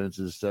defense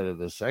instead of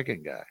the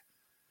second guy.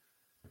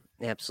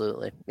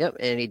 Absolutely. Yep.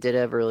 And he did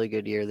have a really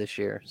good year this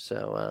year.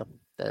 So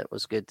that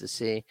was good to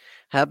see.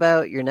 How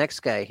about your next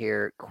guy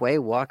here, Quay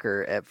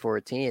Walker at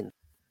 14?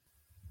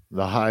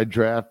 The high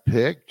draft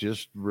pick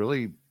just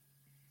really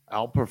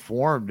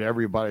outperformed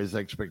everybody's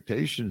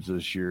expectations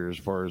this year as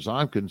far as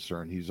I'm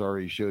concerned. He's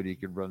already showed he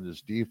could run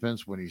this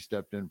defense when he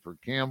stepped in for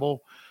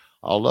Campbell.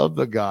 I love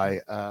the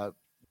guy.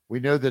 We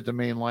know that the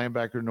main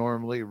linebacker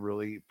normally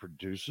really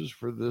produces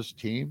for this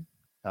team.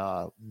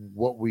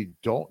 What we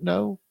don't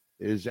know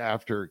is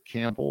after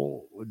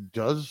Campbell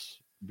does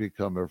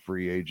become a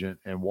free agent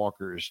and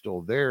Walker is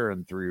still there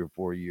in 3 or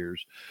 4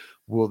 years,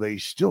 will they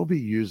still be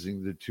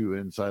using the two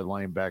inside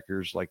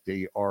linebackers like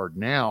they are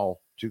now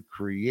to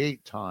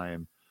create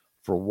time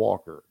for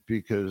Walker?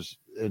 Because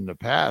in the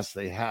past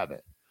they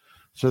haven't.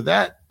 So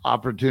that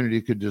opportunity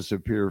could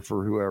disappear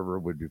for whoever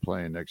would be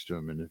playing next to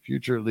him in the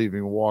future,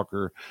 leaving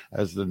Walker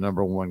as the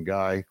number one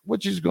guy,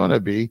 which he's going to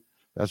be.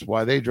 That's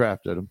why they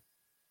drafted him.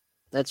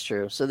 That's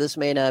true. So this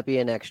may not be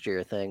a next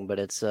year thing, but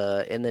it's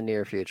in the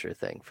near future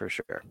thing for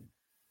sure.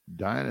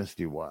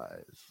 Dynasty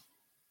wise.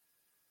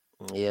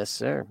 Yes,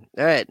 sir.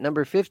 All right,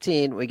 number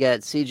 15, we got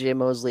CJ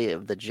Mosley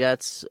of the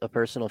Jets, a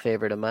personal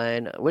favorite of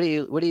mine. What do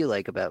you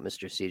like about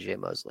Mr. CJ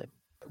Mosley?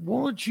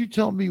 Why don't you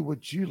tell me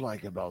what you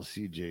like about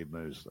CJ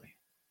Mosley?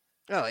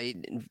 Oh,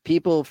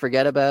 people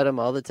forget about him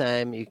all the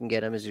time. You can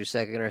get him as your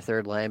second or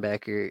third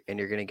linebacker, and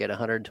you're going to get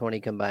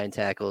 120 combined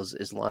tackles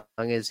as long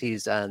as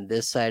he's on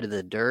this side of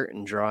the dirt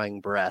and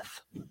drawing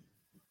breath.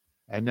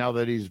 And now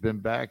that he's been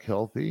back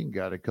healthy and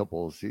got a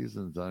couple of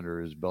seasons under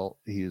his belt,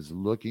 he is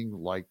looking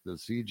like the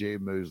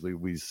CJ Mosley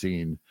we've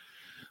seen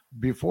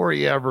before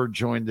he ever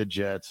joined the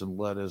Jets and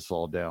let us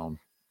all down.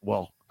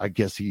 Well, I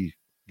guess he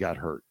got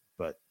hurt,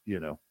 but,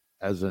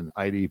 as an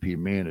IDP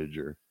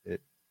manager,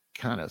 it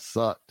kind of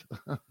sucked.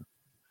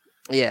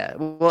 Yeah.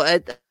 Well,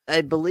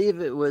 I believe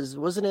it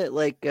wasn't it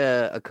like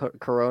a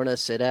Corona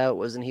sit out?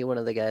 Wasn't he one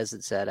of the guys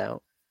that sat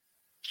out?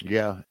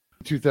 Yeah.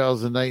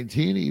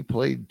 2019, he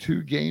played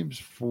 2 games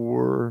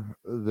for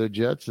the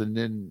Jets and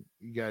then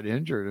he got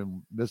injured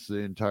and missed the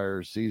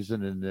entire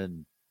season and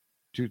then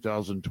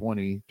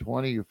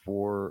 2020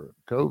 for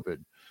COVID.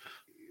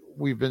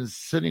 We've been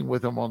sitting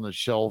with him on the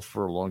shelf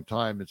for a long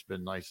time. It's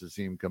been nice to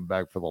see him come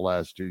back for the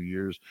last 2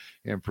 years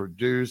and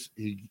produce.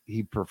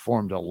 He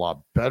performed a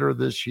lot better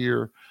this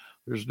year.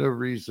 There's no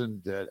reason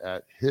that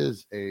at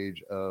his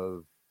age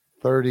of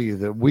 30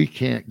 that we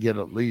can't get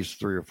at least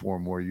 3 or 4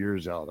 more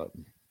years out of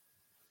him.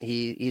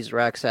 He's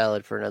rock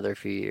solid for another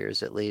few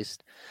years at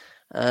least.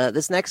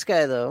 This next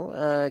guy,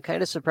 though,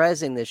 kind of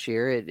surprising this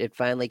year. It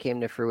finally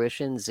came to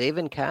fruition.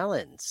 Zaven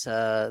Collins.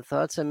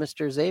 Thoughts on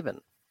Mr. Zaven?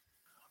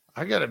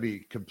 I got to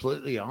be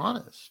completely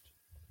honest.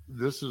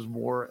 This is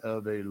more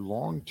of a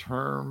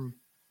long-term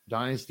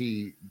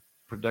dynasty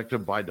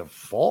protected by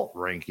default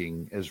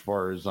ranking as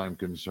far as I'm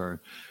concerned.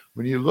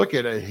 When you look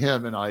at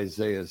him and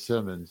Isaiah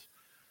Simmons,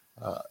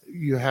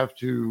 you have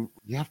to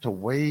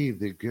weigh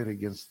the good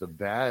against the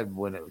bad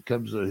when it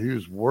comes to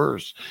who's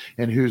worse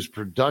and who's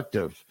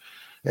productive.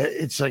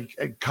 It's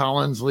like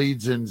Collins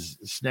leads in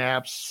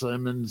snaps.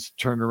 Simmons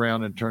turned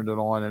around and turned it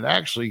on and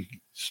actually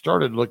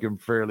started looking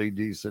fairly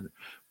decent,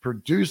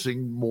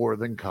 producing more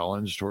than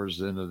Collins towards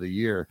the end of the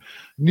year.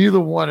 Neither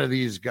one of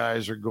these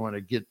guys are going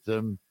to get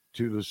them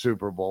to the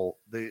Super Bowl.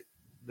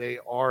 They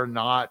are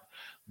not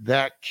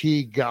that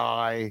key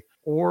guy,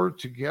 or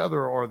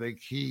together are the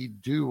key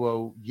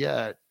duo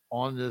yet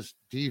on this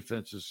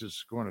defense is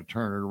just going to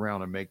turn it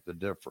around and make the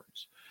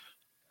difference.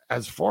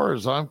 As far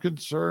as I'm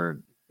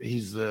concerned,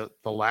 he's the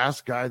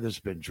last guy that's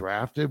been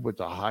drafted with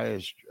the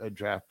highest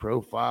draft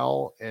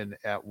profile. And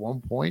at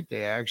one point,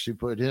 they actually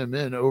put him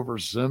in over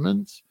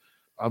Simmons.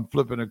 I'm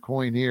flipping a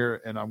coin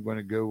here, and I'm going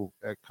to go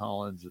at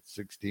Collins at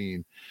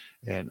 16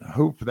 and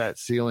hope that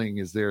ceiling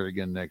is there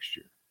again next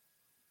year.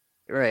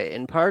 Right.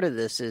 And part of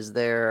this is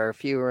there are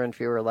fewer and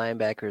fewer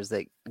linebackers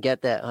that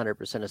get that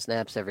 100% of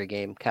snaps every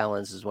game.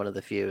 Collins is one of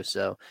the few.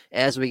 So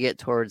as we get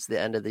towards the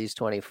end of these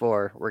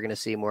 24, we're going to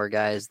see more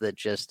guys that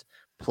just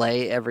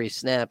play every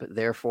snap,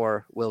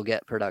 therefore will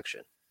get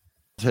production.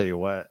 I'll tell you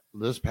what,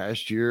 this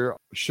past year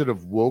should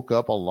have woke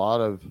up a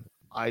lot of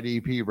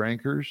IDP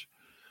rankers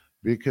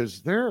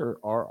because there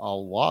are a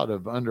lot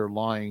of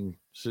underlying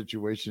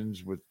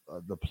situations with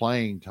the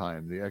playing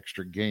time, the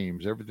extra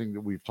games, everything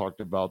that we've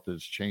talked about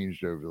that's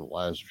changed over the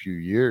last few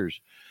years.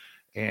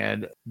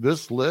 And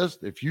this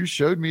list, if you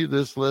showed me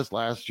this list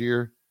last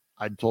year,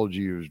 I'd told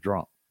you he was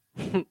drunk.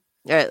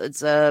 All right,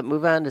 let's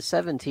move on to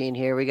 17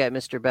 here. We got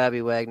Mr.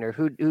 Bobby Wagner,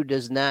 who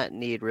does not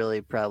need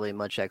really probably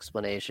much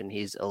explanation.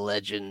 He's a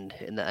legend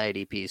in the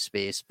IDP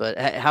space. But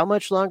how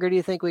much longer do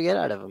you think we get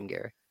out of him,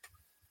 Gary?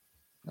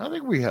 I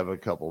think we have a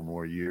couple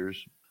more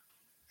years.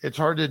 It's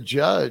hard to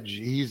judge.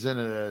 He's in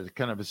a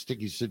kind of a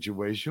sticky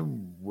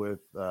situation with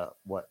the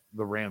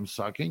Rams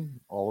sucking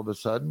all of a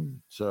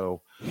sudden.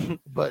 So,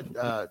 but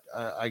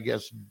I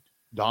guess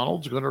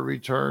Donald's going to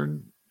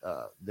return.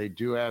 They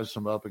do have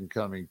some up and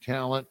coming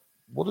talent.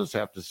 We'll just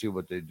have to see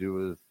what they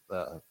do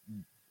with,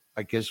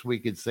 I guess we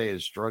could say, a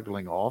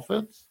struggling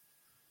offense.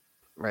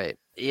 Right.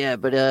 Yeah,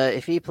 but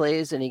if he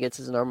plays and he gets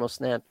his normal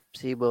snaps,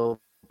 he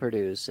will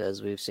produce,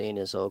 as we've seen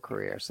his whole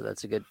career. So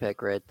that's a good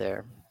pick right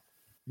there.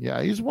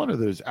 Yeah, he's one of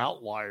those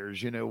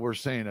outliers. You know, we're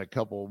saying a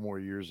couple more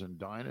years in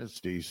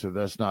Dynasty, so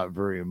that's not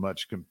very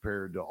much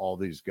compared to all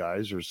these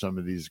guys or some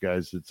of these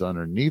guys that's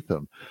underneath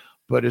them.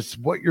 But it's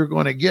what you're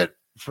going to get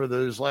for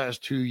those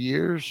last 2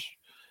 years.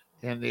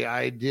 And the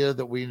idea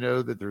that we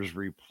know that there's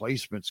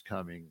replacements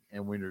coming,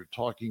 and when you're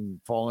talking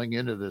falling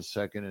into the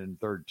second and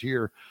third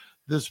tier,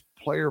 this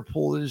player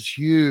pool is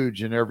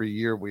huge. And every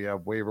year we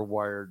have waiver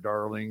wire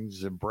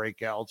darlings and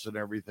breakouts and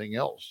everything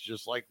else,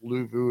 just like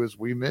Luvu, as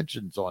we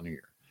mentioned on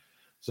here.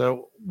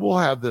 So we'll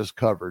have this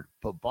covered,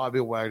 but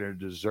Bobby Wagner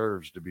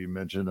deserves to be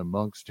mentioned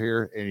amongst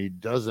here, and he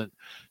doesn't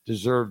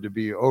deserve to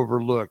be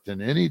overlooked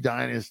in any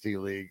dynasty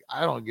league.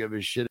 I don't give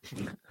a shit.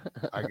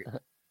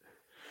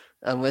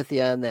 I'm with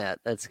you on that.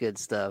 That's good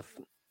stuff.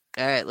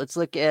 All right, let's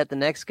look at the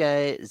next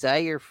guy,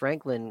 Zaire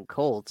Franklin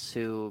Colts,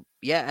 who,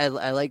 I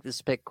like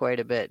this pick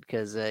quite a bit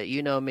because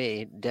you know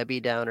me,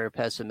 Debbie Downer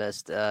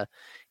pessimist.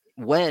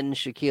 When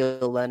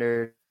Shaquille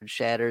Leonard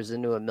shatters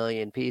into a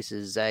million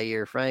pieces,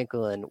 Zaire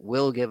Franklin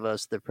will give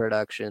us the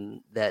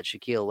production that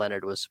Shaquille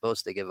Leonard was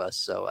supposed to give us.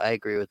 So I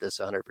agree with this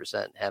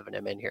 100%, having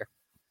him in here.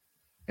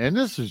 And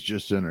this is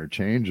just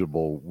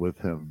interchangeable with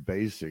him,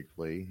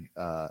 basically.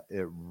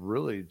 It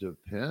really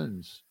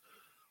depends.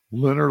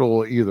 Leonard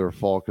will either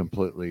fall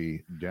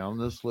completely down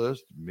this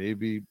list,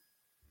 maybe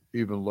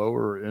even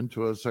lower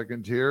into a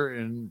second tier,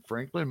 and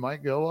Franklin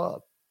might go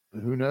up.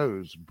 Who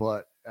knows?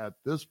 But at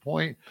this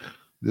point,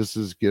 this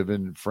is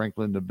giving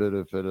Franklin the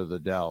benefit of the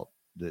doubt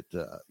that,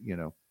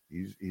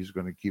 he's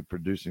going to keep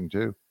producing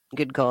too.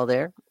 Good call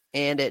there.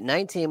 And at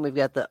 19, we've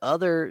got the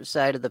other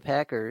side of the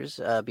Packers,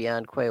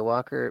 beyond Quay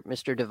Walker,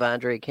 Mr.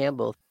 Devondre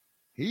Campbell.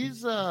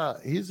 He's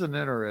an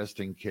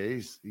interesting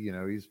case. You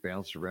know, he's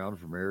bounced around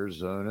from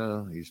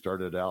Arizona. He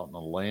started out in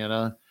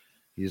Atlanta.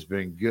 He's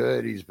been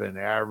good. He's been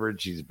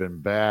average. He's been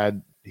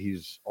bad.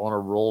 He's on a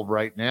roll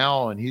right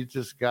now, and he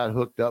just got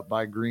hooked up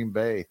by Green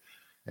Bay.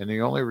 And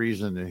the only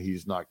reason that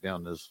he's knocked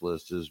down this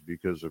list is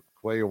because of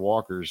Quay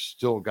Walker's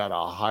still got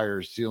a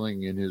higher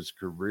ceiling in his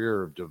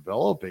career of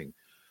developing.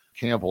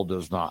 Campbell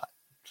does not.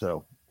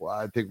 So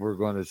I think we're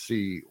going to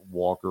see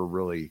Walker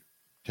really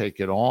take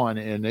it on.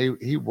 And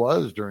he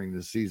was during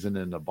the season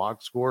in the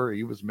box score.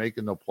 He was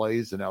making the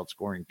plays and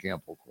outscoring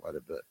Campbell quite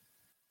a bit.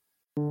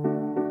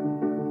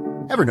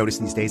 Ever notice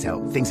these days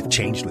how things have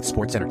changed with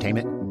sports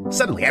entertainment?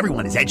 Suddenly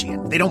everyone is edgy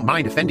and they don't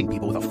mind offending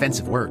people with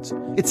offensive words.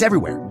 It's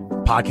everywhere.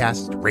 From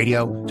podcasts to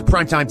radio to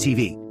primetime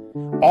TV.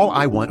 All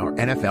I want are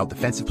NFL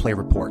defensive player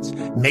reports,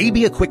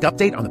 maybe a quick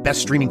update on the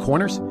best streaming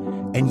corners,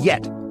 and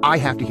yet I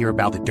have to hear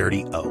about the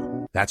dirty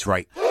O. That's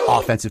right,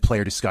 offensive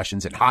player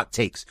discussions and hot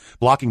takes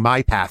blocking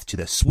my path to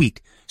the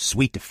sweet,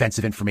 sweet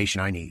defensive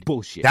information I need.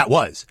 Bullshit. That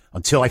was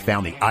until I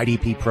found the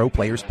IDP Pro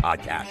Players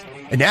Podcast.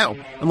 And now,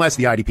 unless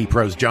the IDP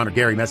pros John or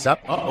Gary mess up,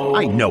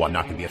 I know I'm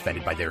not going to be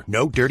offended by their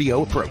no dirty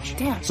O approach.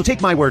 Damn. So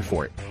take my word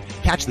for it.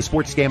 Catch the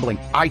Sports Gambling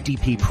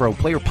IDP Pro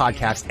Player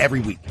Podcast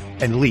every week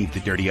and leave the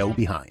dirty O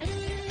behind.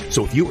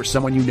 So if you or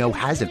someone you know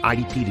has an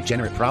IDP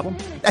degenerate problem,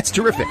 that's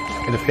terrific.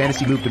 And the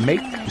fantasy move to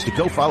make is to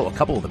go follow a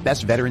couple of the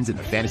best veterans in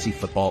the fantasy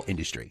football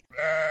industry.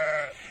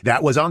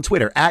 That was on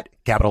Twitter at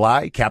capital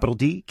I, capital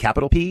D,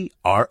 capital P,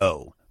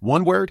 R-O.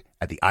 One word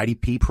at the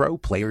IDP Pro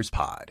Players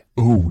Pod.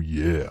 Oh,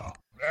 yeah.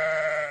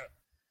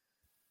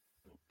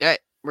 All right,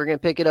 we're going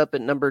to pick it up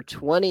at number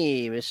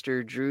 20,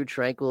 Mr. Drew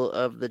Tranquill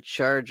of the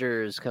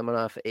Chargers, coming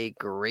off a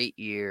great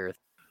year.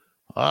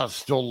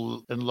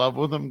 Still in love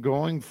with him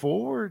going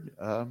forward.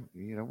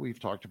 We've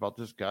talked about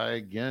this guy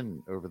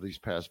again over these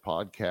past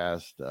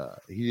podcasts.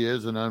 He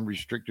is an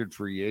unrestricted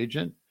free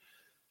agent.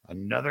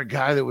 Another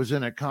guy that was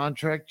in a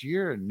contract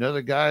year.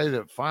 Another guy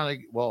that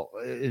finally,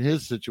 in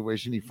his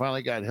situation, he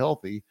finally got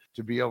healthy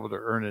to be able to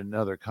earn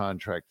another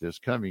contract this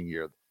coming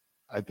year.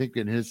 I think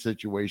in his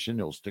situation,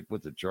 he'll stick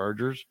with the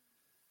Chargers.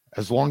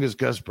 As long as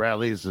Gus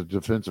Bradley is the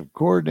defensive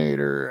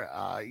coordinator,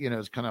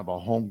 it's kind of a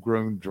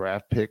homegrown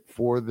draft pick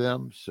for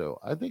them. So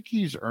I think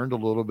he's earned a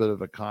little bit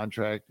of a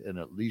contract, and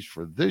at least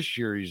for this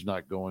year, he's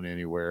not going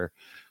anywhere,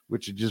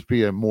 which would just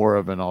be more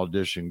of an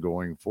audition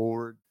going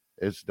forward.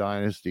 It's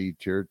Dynasty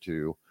Tier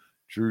 2,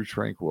 Drew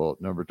Tranquill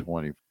at number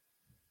 20.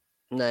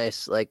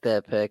 Nice, like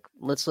that pick.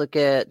 Let's look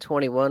at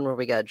 21, where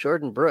we got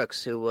Jordan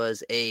Brooks, who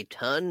was a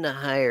ton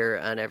higher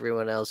on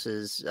everyone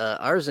else's,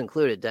 ours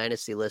included,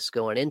 dynasty lists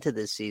going into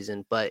this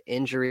season, but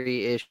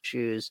injury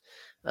issues,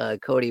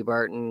 Cody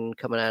Barton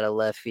coming out of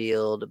left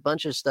field, a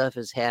bunch of stuff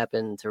has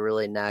happened to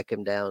really knock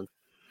him down.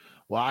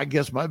 Well, I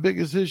guess my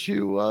biggest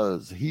issue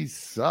was he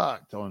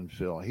sucked on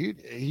Phil.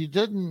 He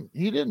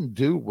didn't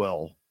do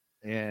well,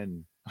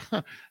 and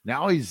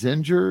now he's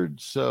injured,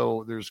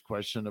 so there's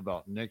question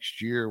about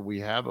next year.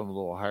 We have him a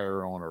little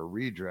higher on our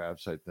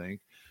redrafts, I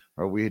think,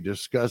 or we had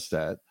discussed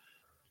that.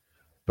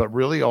 But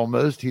really,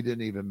 almost he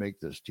didn't even make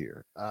this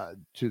tier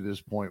to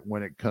this point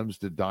when it comes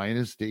to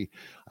Dynasty.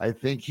 I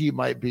think he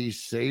might be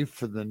safe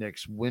for the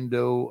next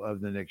window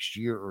of the next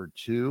year or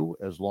two,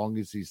 as long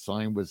as he's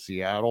signed with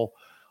Seattle.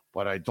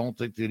 But I don't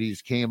think that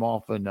he's came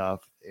off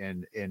enough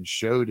and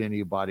showed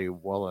anybody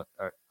well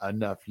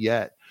enough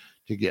yet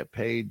to get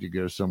paid to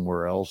go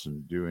somewhere else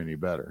and do any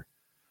better.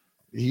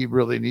 He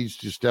really needs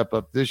to step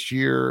up this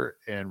year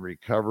and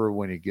recover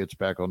when he gets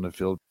back on the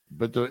field.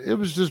 But it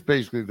was just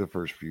basically the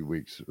first few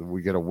weeks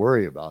we got to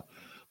worry about.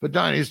 But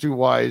dynasty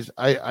wise,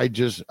 I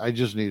just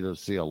need to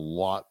see a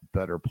lot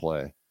better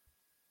play.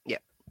 Yeah,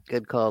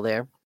 good call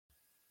there.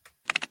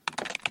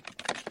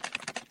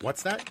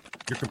 What's that?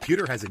 Your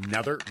computer has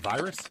another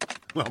virus?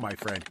 Well, my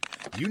friend,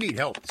 you need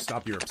help to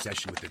stop your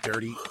obsession with the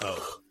dirty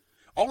O.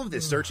 All of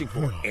this searching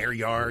for air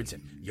yards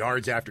and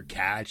yards after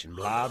catch and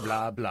blah,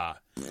 blah, blah.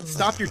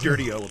 Stop your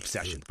dirty O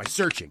obsession by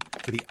searching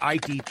for the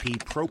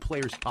IDP Pro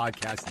Players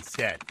Podcast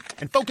instead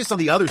and focus on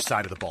the other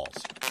side of the balls.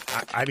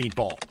 I mean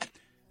ball.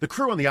 The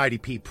crew on the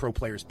IDP Pro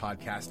Players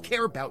Podcast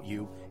care about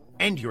you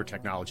and your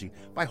technology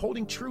by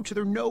holding true to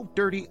their no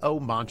dirty O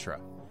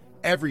mantra.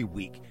 Every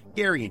week,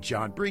 Gary and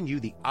John bring you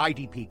the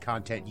IDP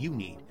content you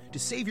need to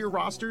save your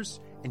rosters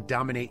and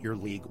dominate your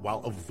league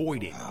while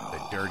avoiding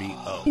the dirty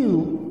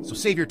O. So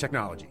save your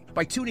technology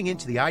by tuning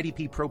into the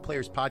IDP Pro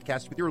Players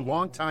Podcast with your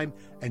longtime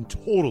and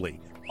totally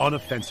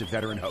unoffensive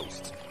veteran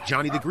hosts,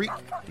 Johnny the Greek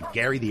and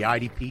Gary the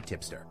IDP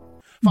Tipster.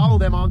 Follow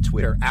them on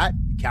Twitter at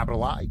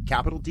capital I,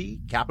 capital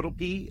D, capital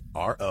P,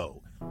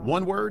 R-O.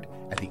 One word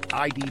at the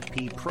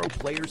IDP Pro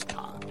Players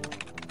Pod.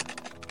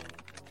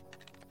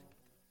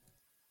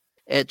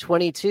 At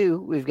 22,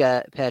 we've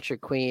got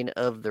Patrick Queen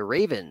of the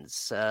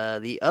Ravens,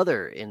 the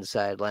other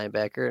inside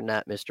linebacker,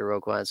 not Mr.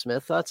 Roquan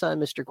Smith. Thoughts on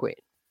Mr. Queen?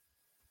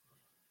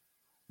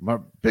 My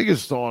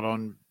biggest thought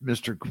on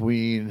Mr.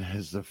 Queen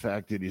is the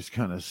fact that he's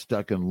kind of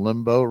stuck in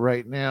limbo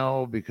right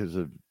now because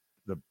of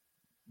the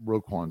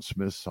Roquan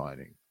Smith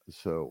signing.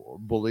 So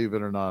believe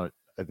it or not,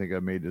 I think I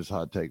made this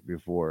hot take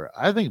before.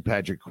 I think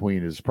Patrick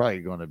Queen is probably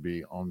going to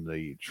be on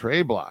the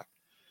trade block.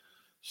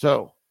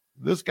 So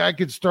this guy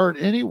could start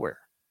anywhere.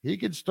 He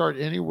could start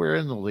anywhere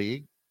in the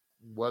league,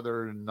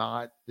 whether or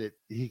not that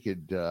he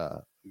could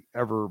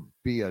ever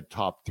be a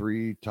top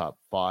 3, top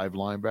 5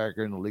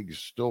 linebacker in the league is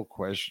still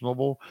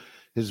questionable.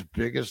 His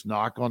biggest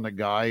knock on the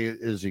guy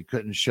is he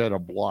couldn't shed a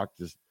block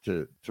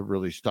to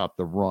really stop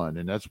the run.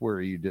 And that's where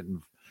he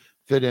didn't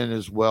fit in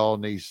as well.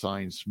 And they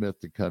signed Smith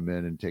to come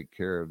in and take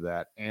care of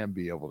that and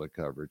be able to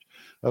coverage.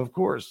 Of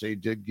course, they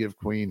did give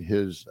Queen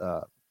his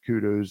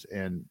kudos,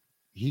 and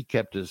he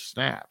kept his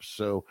snaps.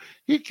 So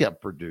he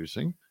kept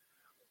producing.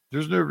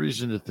 There's no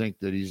reason to think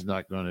that he's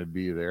not going to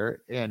be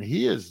there. And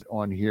he is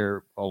on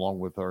here along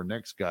with our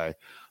next guy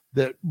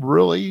that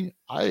really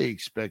I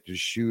expect to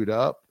shoot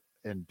up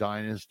in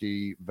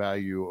dynasty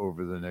value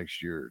over the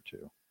next year or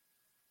two.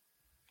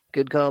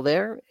 Good call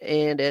there.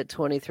 And at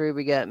 23,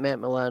 we got Matt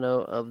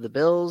Milano of the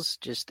Bills.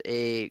 Just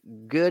a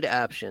good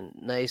option.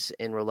 Nice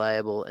and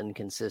reliable and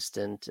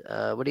consistent.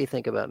 What do you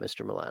think about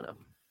Mr. Milano?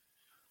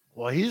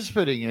 Well, he's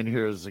fitting in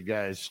here as a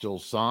guy who's still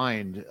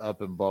signed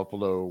up in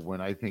Buffalo when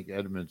I think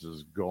Edmonds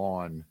is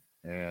gone.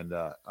 And,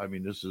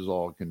 this is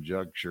all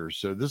conjecture.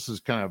 So this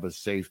is kind of a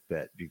safe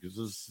bet because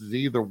this is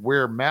either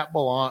where Matt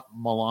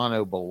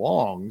Milano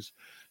belongs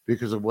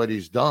because of what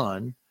he's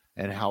done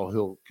and how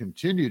he'll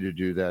continue to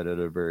do that at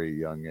a very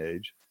young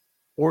age,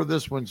 or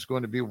this one's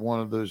going to be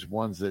one of those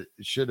ones that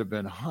should have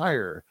been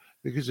higher.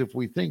 Because if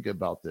we think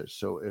about this,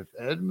 so if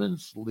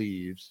Edmonds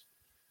leaves,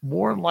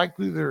 more than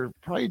likely, they're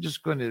probably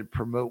just going to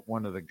promote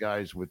one of the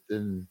guys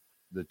within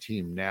the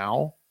team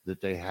now that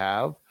they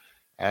have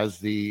as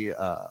the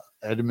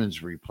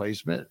Edmonds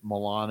replacement.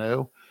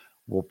 Milano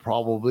will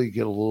probably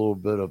get a little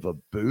bit of a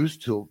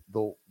boost.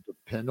 They'll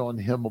depend on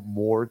him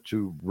more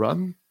to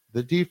run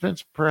the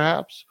defense,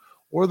 perhaps,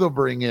 or they'll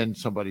bring in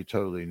somebody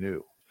totally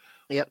new.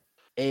 Yep.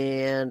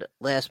 And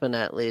last but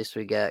not least,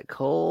 we got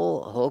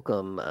Cole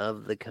Holcomb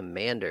of the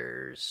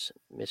Commanders.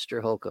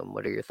 Mr. Holcomb,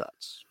 what are your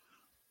thoughts?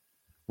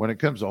 When it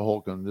comes to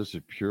Holcomb, this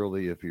is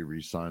purely if he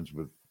re-signs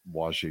with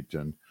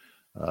Washington,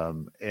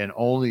 and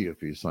only if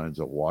he signs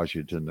at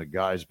Washington. The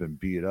guy's been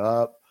beat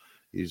up.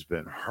 He's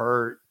been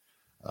hurt.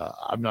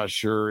 I'm not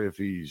sure if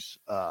he's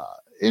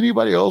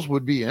anybody else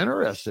would be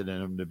interested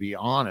in him, to be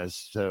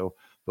honest. So,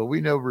 but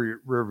we know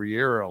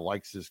Riviera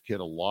likes this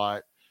kid a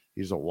lot.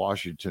 He's a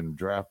Washington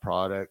draft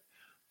product.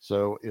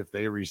 So if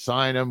they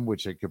re-sign him,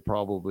 which they could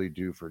probably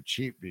do for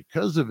cheap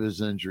because of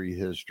his injury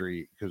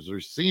history, because they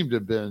seem to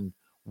have been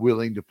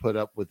willing to put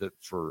up with it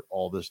for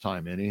all this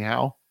time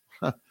anyhow.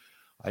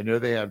 I know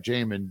they have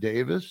Jamin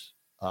Davis.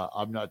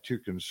 I'm not too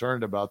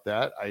concerned about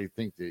that. I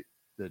think that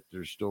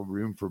there's still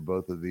room for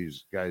both of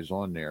these guys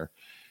on there.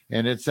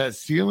 And it's that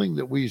ceiling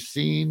that we've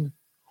seen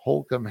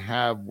Holcomb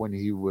have when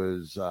he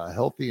was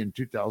healthy in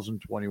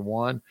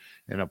 2021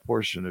 and a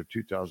portion of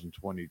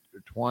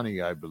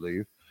 2020, I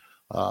believe.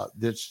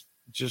 That's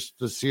just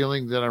the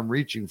ceiling that I'm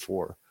reaching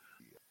for.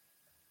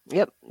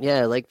 Yep. Yeah,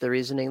 I like the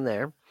reasoning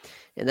there.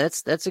 And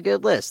that's a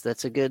good list.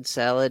 That's a good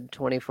solid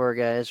 24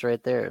 guys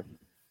right there.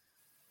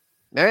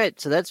 All right,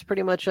 so that's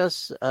pretty much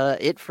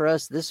it for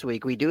us this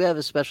week. We do have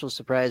a special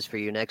surprise for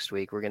you next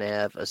week. We're going to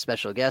have a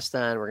special guest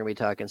on. We're going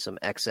to be talking some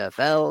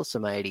XFL,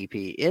 some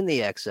IDP in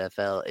the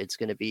XFL. It's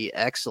going to be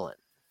excellent.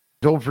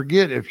 Don't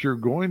forget, if you're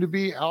going to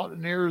be out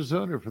in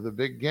Arizona for the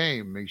big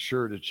game, make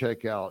sure to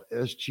check out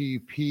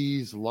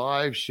SGP's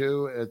live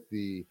show at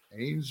the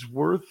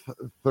Ainsworth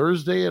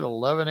Thursday at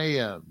 11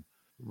 a.m.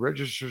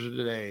 Register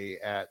today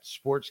at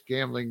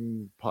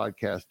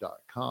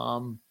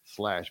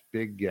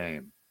sportsgamblingpodcast.com/big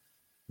game.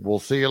 We'll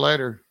see you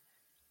later.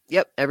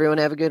 Yep. Everyone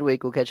have a good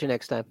week. We'll catch you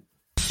next time.